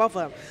added it for both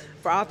of them,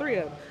 for all three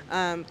of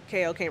them.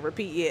 KO can't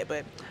repeat yet,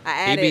 but I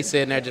added. He be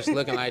sitting there just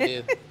looking like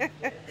this.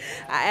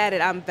 I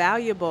added, I'm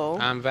valuable.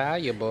 I'm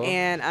valuable.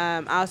 And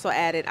I also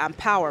added, I'm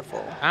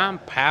powerful. I'm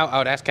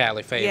Oh, that's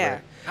Callie's favorite.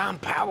 Yeah. I'm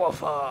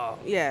powerful.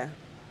 Yeah.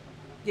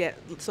 Yeah.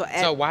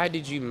 So why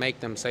did you make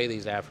them say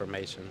these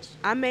affirmations?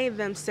 I made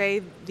them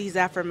say these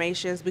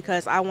affirmations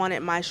because I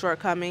wanted my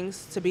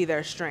shortcomings to be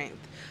their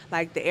strength.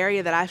 Like, the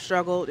area that I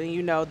struggled,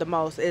 and the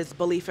most, is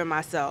belief in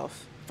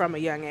myself from a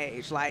young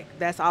age. Like,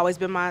 that's always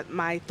been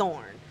my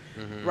thorn,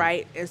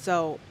 right? And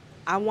so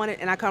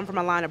I come from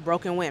a line of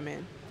broken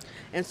women.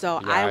 And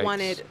so Yikes. I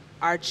wanted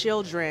our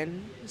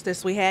children,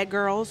 since we had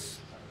girls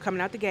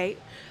coming out the gate,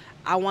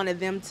 I wanted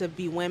them to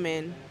be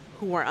women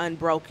who were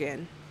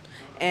unbroken.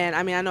 And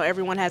I mean, I know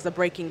everyone has a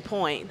breaking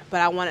point,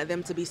 but I wanted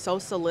them to be so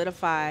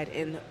solidified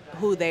in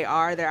who they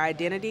are, their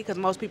identity, because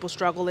most people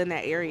struggle in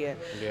that area.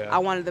 Yeah. I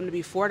wanted them to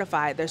be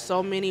fortified. There's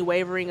so many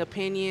wavering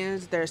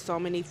opinions. There's so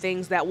many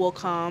things that will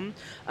come,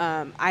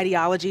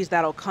 ideologies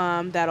that'll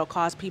come that'll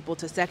cause people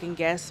to second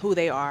guess who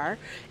they are.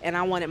 And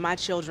I wanted my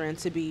children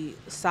to be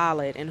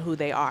solid in who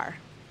they are,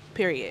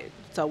 period.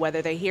 So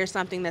whether they hear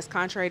something that's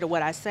contrary to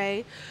what I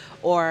say,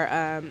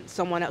 or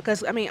someone else,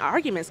 because I mean,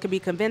 arguments can be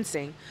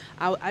convincing.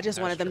 I just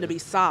wanted them to be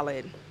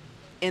solid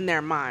in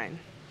their mind.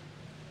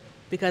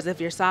 Because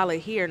if you're solid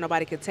here,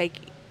 nobody could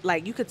take,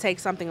 like, you could take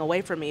something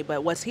away from me,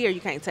 but what's here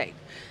you can't take.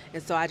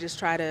 And so I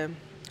just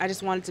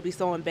wanted to be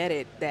so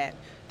embedded that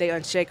they're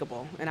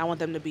unshakable. And I want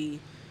them to be,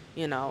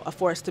 a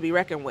force to be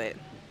reckoned with,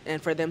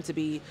 and for them to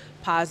be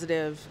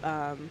positive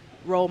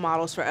role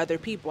models for other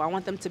people. I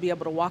want them to be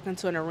able to walk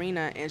into an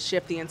arena and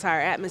shift the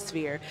entire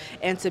atmosphere,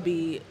 and to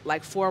be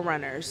like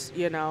forerunners,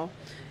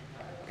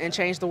 and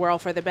change the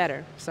world for the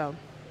better. So.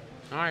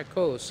 All right,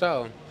 cool.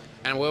 So,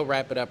 and we'll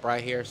wrap it up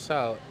right here.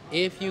 So,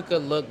 if you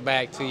could look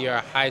back to your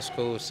high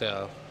school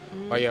self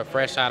or your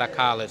fresh out of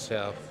college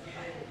self,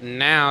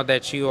 now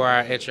that you are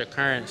at your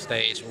current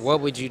stage,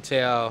 what would you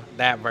tell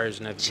that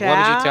version of you? Child,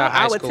 what would you tell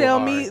high school? I would tell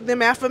me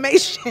them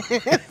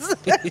affirmations.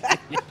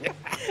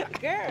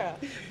 Girl.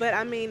 But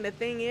I mean, the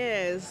thing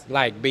is,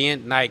 like,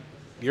 being like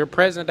your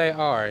present day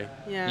Ari,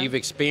 yeah. You've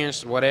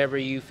experienced whatever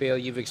you feel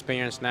you've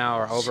experienced now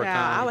or overcome.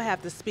 Child, I would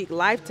have to speak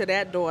life to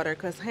that daughter,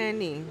 because,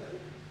 honey,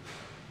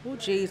 oh,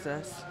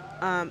 Jesus.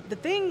 The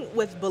thing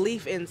with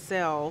belief in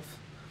self,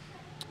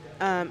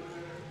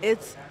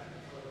 it's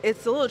a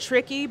little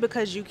tricky,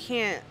 because you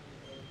can't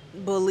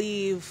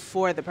believe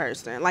for the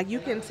person. Like,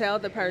 you can tell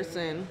the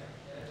person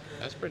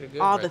that's pretty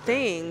good all right the there.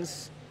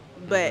 things,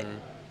 but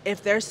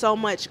if there's so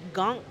much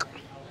gunk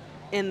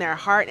in their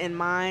heart and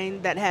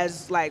mind that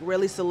has like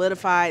really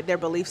solidified their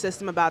belief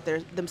system about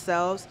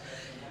themselves,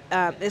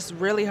 it's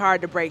really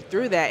hard to break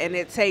through that, and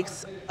it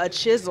takes a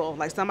chisel,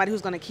 like somebody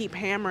who's going to keep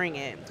hammering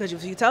it. Because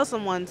if you tell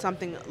someone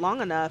something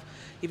long enough,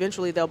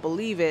 eventually they'll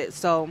believe it.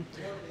 So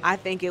I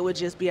think it would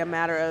just be a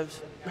matter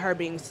of her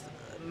being,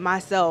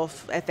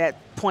 myself at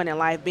that point in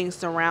life, being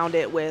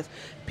surrounded with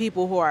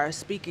people who are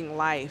speaking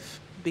life,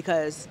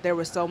 because there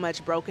was so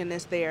much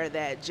brokenness there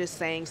that just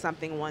saying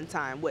something one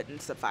time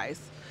wouldn't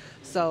suffice.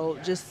 So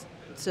just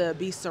to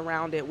be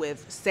surrounded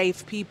with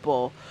safe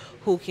people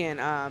who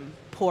can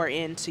pour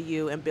into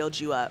you and build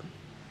you up.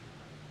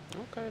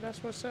 Okay,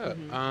 that's what's up.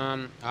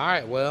 All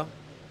right, well,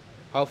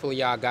 hopefully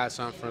y'all got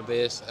something from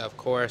this. Of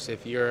course,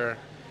 if you're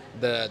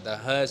the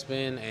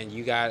husband and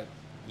you got,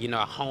 you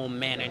know, a home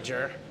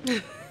manager,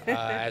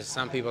 as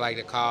some people like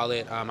to call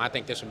it, I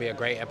think this would be a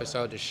great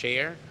episode to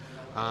share.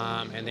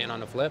 And then on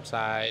the flip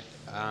side,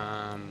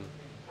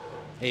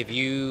 if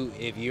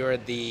you're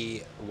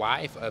the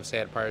wife of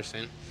said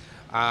person,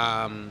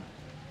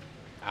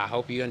 I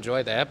hope you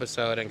enjoyed the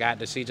episode and got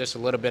to see just a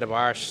little bit of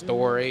our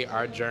story,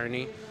 our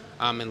journey,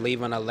 and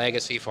leaving a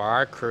legacy for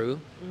our crew.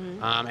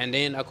 And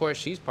then, of course,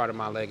 she's part of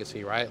my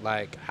legacy, right?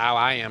 Like, how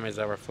I am is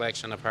a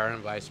reflection of her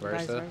and vice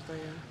versa.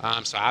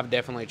 Yeah. So I've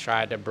definitely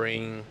tried to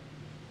bring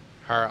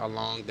her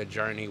along the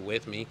journey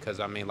with me, because,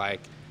 I mean, like,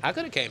 I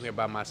could have came here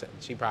by myself.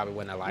 She probably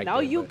wouldn't have liked it. No,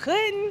 you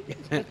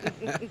couldn't.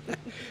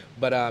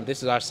 But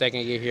this is our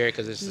second year here,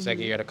 because it's the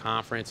second year of the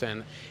conference.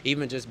 And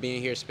even just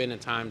being here, spending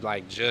time,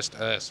 like, just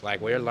us.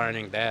 Like, we're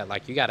learning that.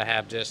 Like, you got to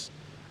have just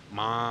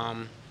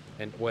mom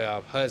and,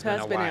 well,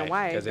 husband and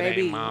wife. Because it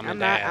ain't mom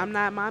and dad. I'm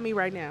not mommy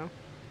right now.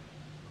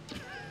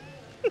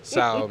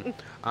 So,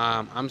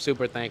 I'm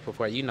super thankful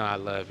for it. You know I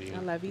love you. I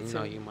love you, too. You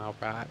know you my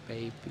pride,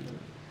 baby.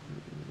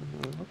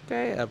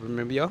 Okay, I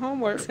remember your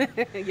homework.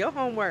 Your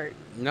homework.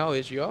 No,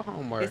 it's your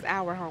homework. It's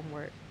our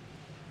homework.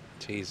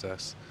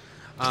 Jesus.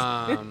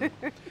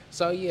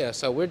 So yeah,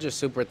 so we're just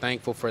super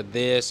thankful for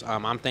this.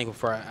 I'm thankful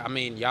for, I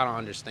mean, y'all don't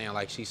understand.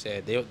 Like she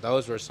said,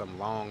 those were some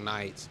long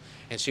nights,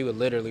 and she would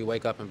literally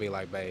wake up and be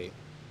like, "Babe,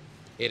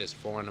 it is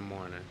 4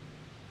 a.m.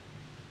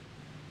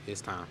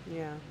 It's time."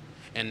 Yeah.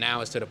 And now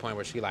it's to the point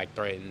where she like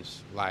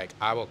threatens, like,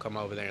 I will come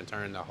over there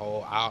and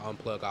I'll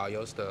unplug all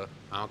your stuff.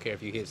 I don't care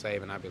if you hit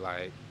save, and I'd be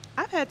like,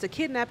 I've had to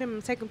kidnap him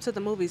and take him to the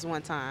movies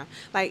one time.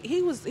 Like,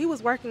 he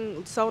was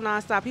working so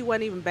nonstop, he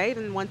wasn't even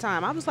bathing one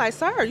time. I was like,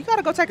 "Sir, you got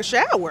to go take a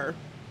shower."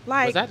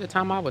 Like, was that the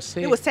time I was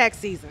sick? It was tax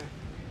season.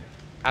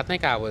 I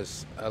think I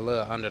was a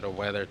little under the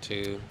weather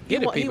too.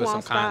 Give the people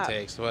some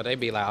context. Well, they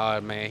be like, "Oh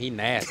man, he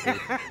nasty."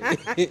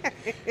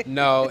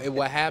 No,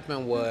 what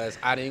happened was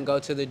I didn't go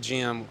to the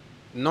gym.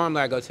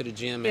 Normally I go to the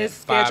gym at 5:30. His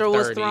schedule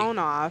was thrown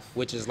off,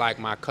 which is like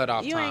my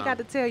cutoff time. You ain't got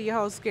to tell your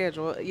whole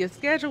schedule. Your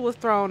schedule was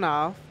thrown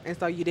off, and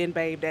so you didn't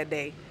bathe that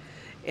day.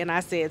 And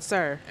I said,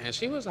 "Sir." And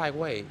she was like,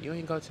 "Wait, you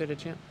ain't go to the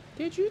gym?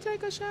 Did you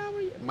take a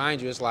shower?"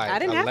 Mind you, it's like I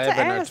didn't 11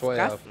 have to or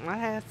 12. I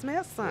had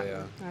smelled something.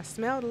 Yeah. I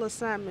smelled a little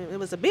something. It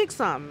was a big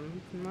something.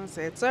 And I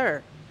said,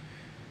 "Sir,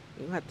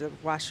 you have to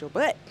wash your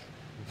butt."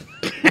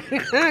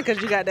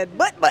 Because you got that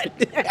butt.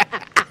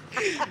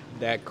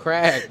 That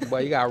crack, boy,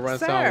 you got to run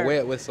something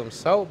wet with some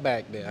soap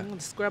back there.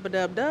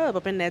 Scrub-a-dub-dub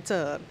up in that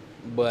tub.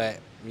 But,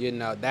 you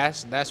know,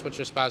 that's what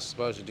your spouse is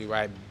supposed to do,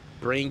 right?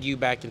 Bring you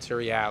back into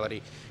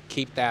reality.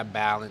 Keep that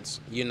balance.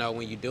 You know,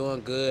 when you're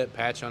doing good,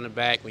 pat you on the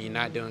back. When you're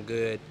not doing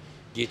good,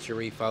 get you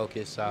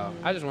refocused. So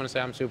I just want to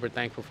say I'm super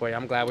thankful for you.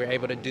 I'm glad we're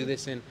able to do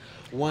this in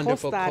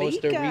wonderful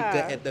Costa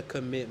Rica at the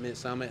Commitment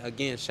Summit.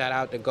 Again, shout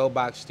out to Go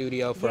Box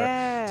Studio for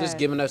just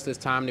giving us this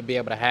time to be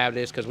able to have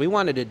this, because we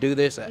wanted to do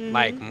this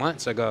like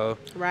months ago.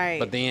 Right.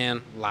 But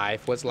then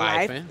life was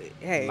lifing.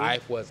 Hey,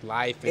 life was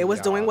lifing. It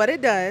was doing what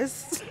it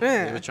does.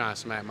 It was trying to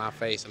smack my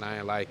face, and I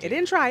ain't like it. It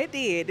didn't try. It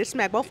did. It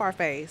smacked both our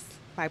face.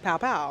 Like pow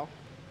pow.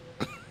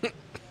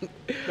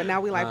 But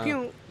now we like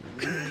pew.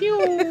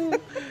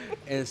 Pew.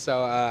 And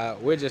so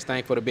we're just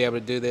thankful to be able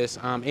to do this.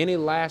 Any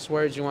last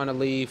words you want to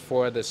leave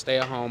for the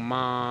stay-at-home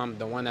mom,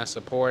 the one that's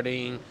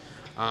supporting,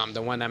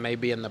 the one that may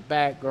be in the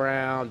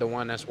background, the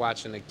one that's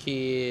watching the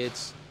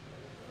kids?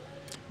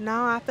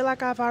 No, I feel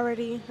like I've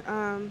already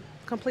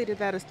completed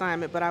that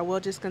assignment, but I will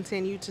just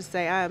continue to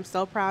say I am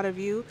so proud of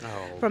you.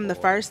 From the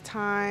first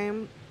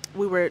time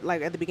we were,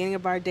 like, at the beginning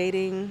of our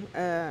dating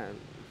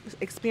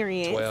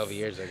experience. 12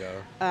 years ago.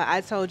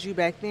 I told you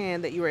back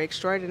then that you were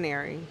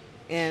extraordinary.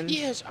 And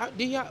yes,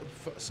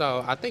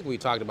 so I think we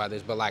talked about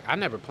this, but like I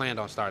never planned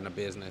on starting a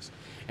business.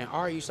 And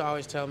Ari used to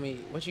always tell me,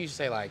 what you used to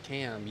say, like,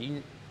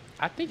 Cam,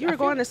 I think you were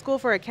going to school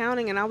for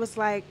accounting, and I was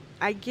like,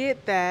 I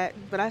get that,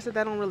 but I said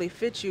that don't really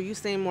fit you. You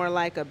seem more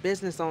like a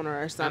business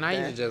owner or something. And I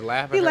used to just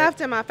laugh at her. He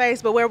laughed in my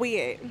face, but where we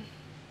at?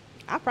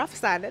 I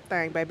prophesied that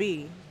thing,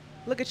 baby.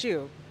 Look at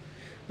you.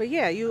 But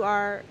yeah, you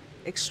are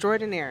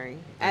extraordinary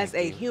as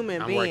a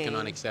human being. I'm working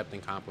on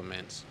accepting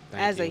compliments.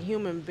 As a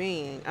human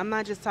being. I'm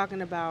not just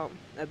talking about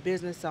a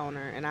business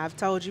owner. And I've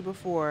told you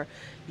before,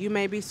 you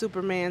may be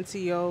Superman to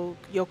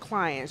your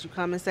clients. You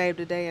come and save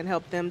the day and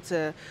help them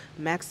to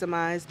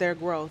maximize their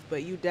growth,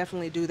 but you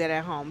definitely do that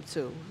at home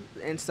too.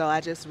 And so I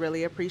just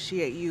really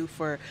appreciate you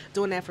for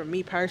doing that for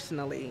me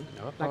personally.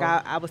 Like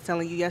I was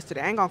telling you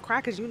yesterday, I ain't gonna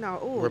cry because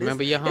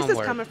remember your homework. This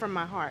is coming from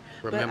my heart.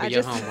 Remember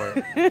your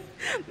homework.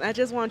 I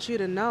just want you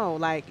to know,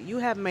 like, you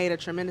have made a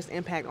tremendous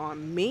impact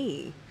on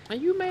me.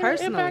 And you made an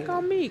impact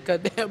on me, because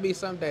there'll be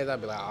some days I'll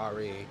be like,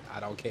 Ari, I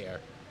don't care.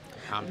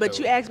 But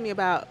you asked me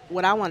about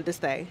what I wanted to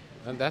say.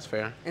 That's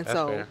fair. And that's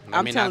so fair.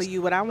 I'm telling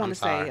you what I want to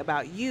say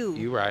about you.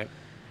 You right.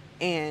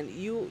 And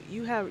you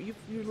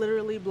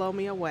literally blow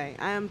me away.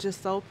 I am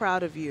just so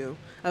proud of you,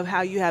 of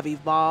how you have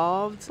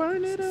evolved.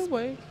 Burn it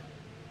away.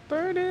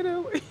 Burn it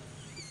away.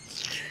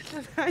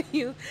 Of how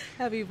you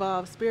have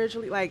evolved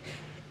spiritually. Like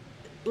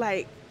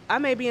I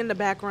may be in the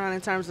background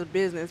in terms of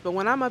business, but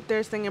when I'm up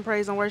there singing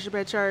praise and worship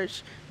at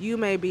church, you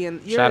may be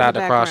in. You're Shout in out the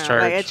to background. Cross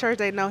Church. Like at church,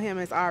 they know him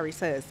as Ari's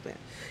husband,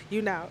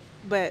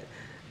 But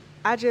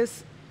I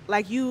just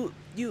like you.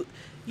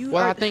 Well,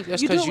 I think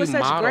that's because you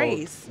modeled.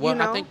 Grace,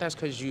 well, I think that's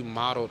because you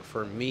modeled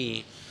for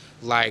me,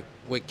 like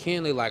with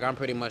Kinley. Like I'm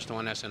pretty much the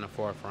one that's in the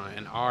forefront,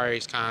 and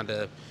Ari's kind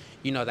of,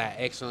 that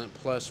excellent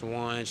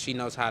 +1. She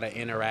knows how to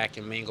interact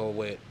and mingle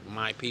with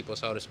my people,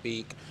 so to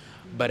speak.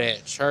 But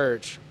at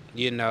church,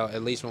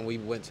 at least when we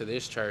went to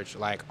this church,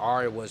 like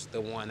Ari was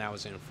the one that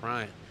was in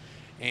front.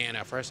 And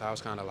at first I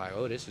was kind of like,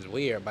 oh, this is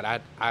weird.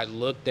 But I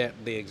looked at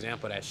the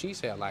example that she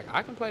said, like,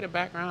 I can play the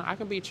background. I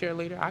can be a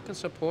cheerleader. I can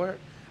support.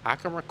 I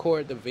can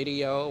record the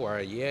video or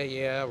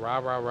yeah, rah,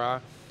 rah, rah.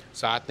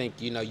 So I think,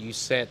 you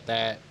set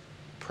that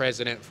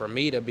precedent for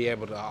me to be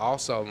able to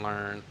also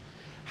learn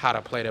how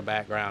to play the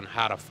background,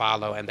 how to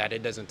follow, and that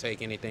it doesn't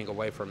take anything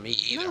away from me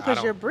either. No,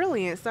 because you're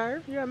brilliant,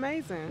 sir. You're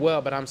amazing.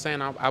 Well, but I'm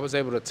saying I was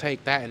able to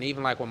take that, and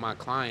even like with my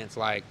clients,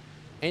 like,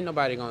 ain't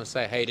nobody going to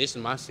say, hey, this is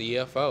my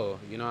CFO.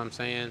 You know what I'm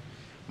saying?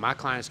 My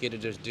clients get to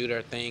just do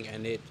their thing,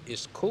 and it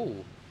is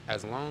cool.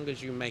 As long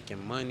as you're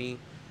making money,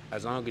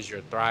 as long as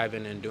you're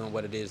thriving and doing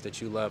what it is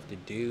that you love to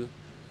do,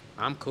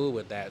 I'm cool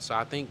with that. So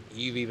I think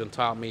you've even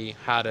taught me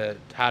how to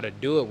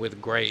do it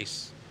with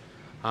grace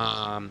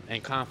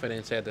and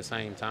confidence at the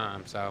same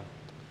time. So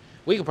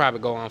we could probably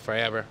go on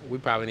forever. We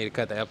probably need to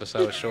cut the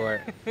episode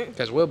short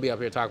because we'll be up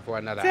here talking for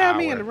another hour. Tell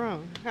me in the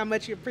room how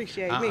much you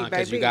appreciate me, baby.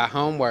 Because you got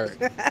homework.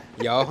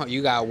 Yo,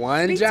 you got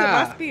one Speak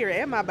job. To my spirit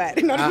and my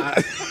body.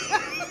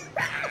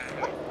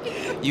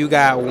 You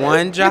got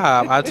one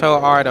job. I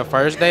told Ari the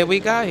first day we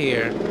got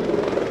here.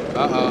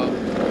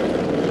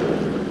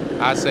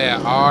 I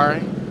said,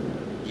 Ari,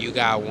 you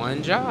got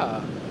one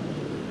job.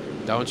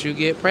 Don't you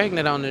get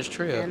pregnant on this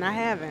trip. And I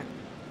haven't.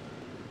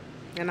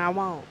 And I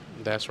won't.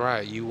 That's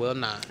right. You will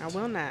not. I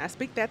will not. I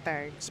speak that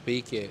thing.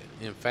 Speak it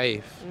in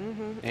faith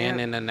and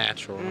in the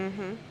natural.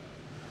 Mm-hmm.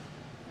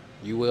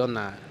 You will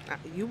not.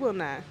 You will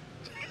not.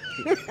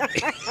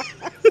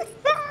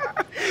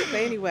 But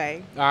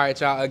anyway. All right,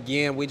 y'all.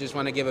 Again, we just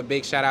want to give a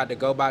big shout out to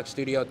GoBox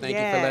Studio. Thank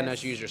you for letting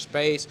us use your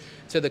space.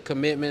 To the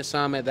Commitment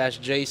Summit, that's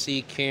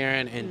JC,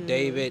 Karen, and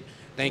David.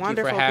 Thank you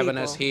for having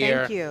us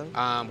here.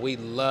 Thank you. We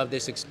love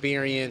this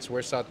experience.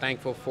 We're so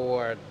thankful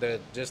for the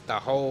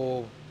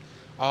whole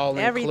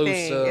all-inclusive.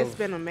 Everything. It's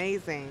been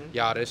amazing.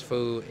 Y'all, this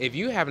food. If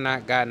you have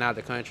not gotten out of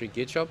the country,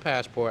 get your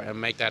passport and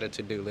make that a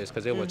to-do list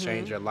because it will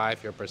change your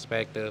life, your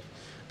perspective,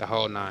 the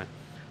whole nine.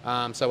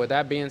 So with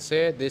that being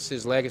said, this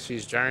is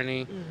Legacy's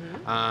Journey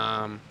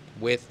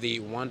with the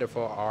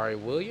wonderful Ari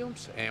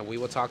Williams, and we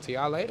will talk to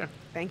y'all later.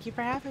 Thank you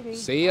for having me.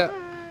 See ya.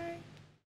 Bye.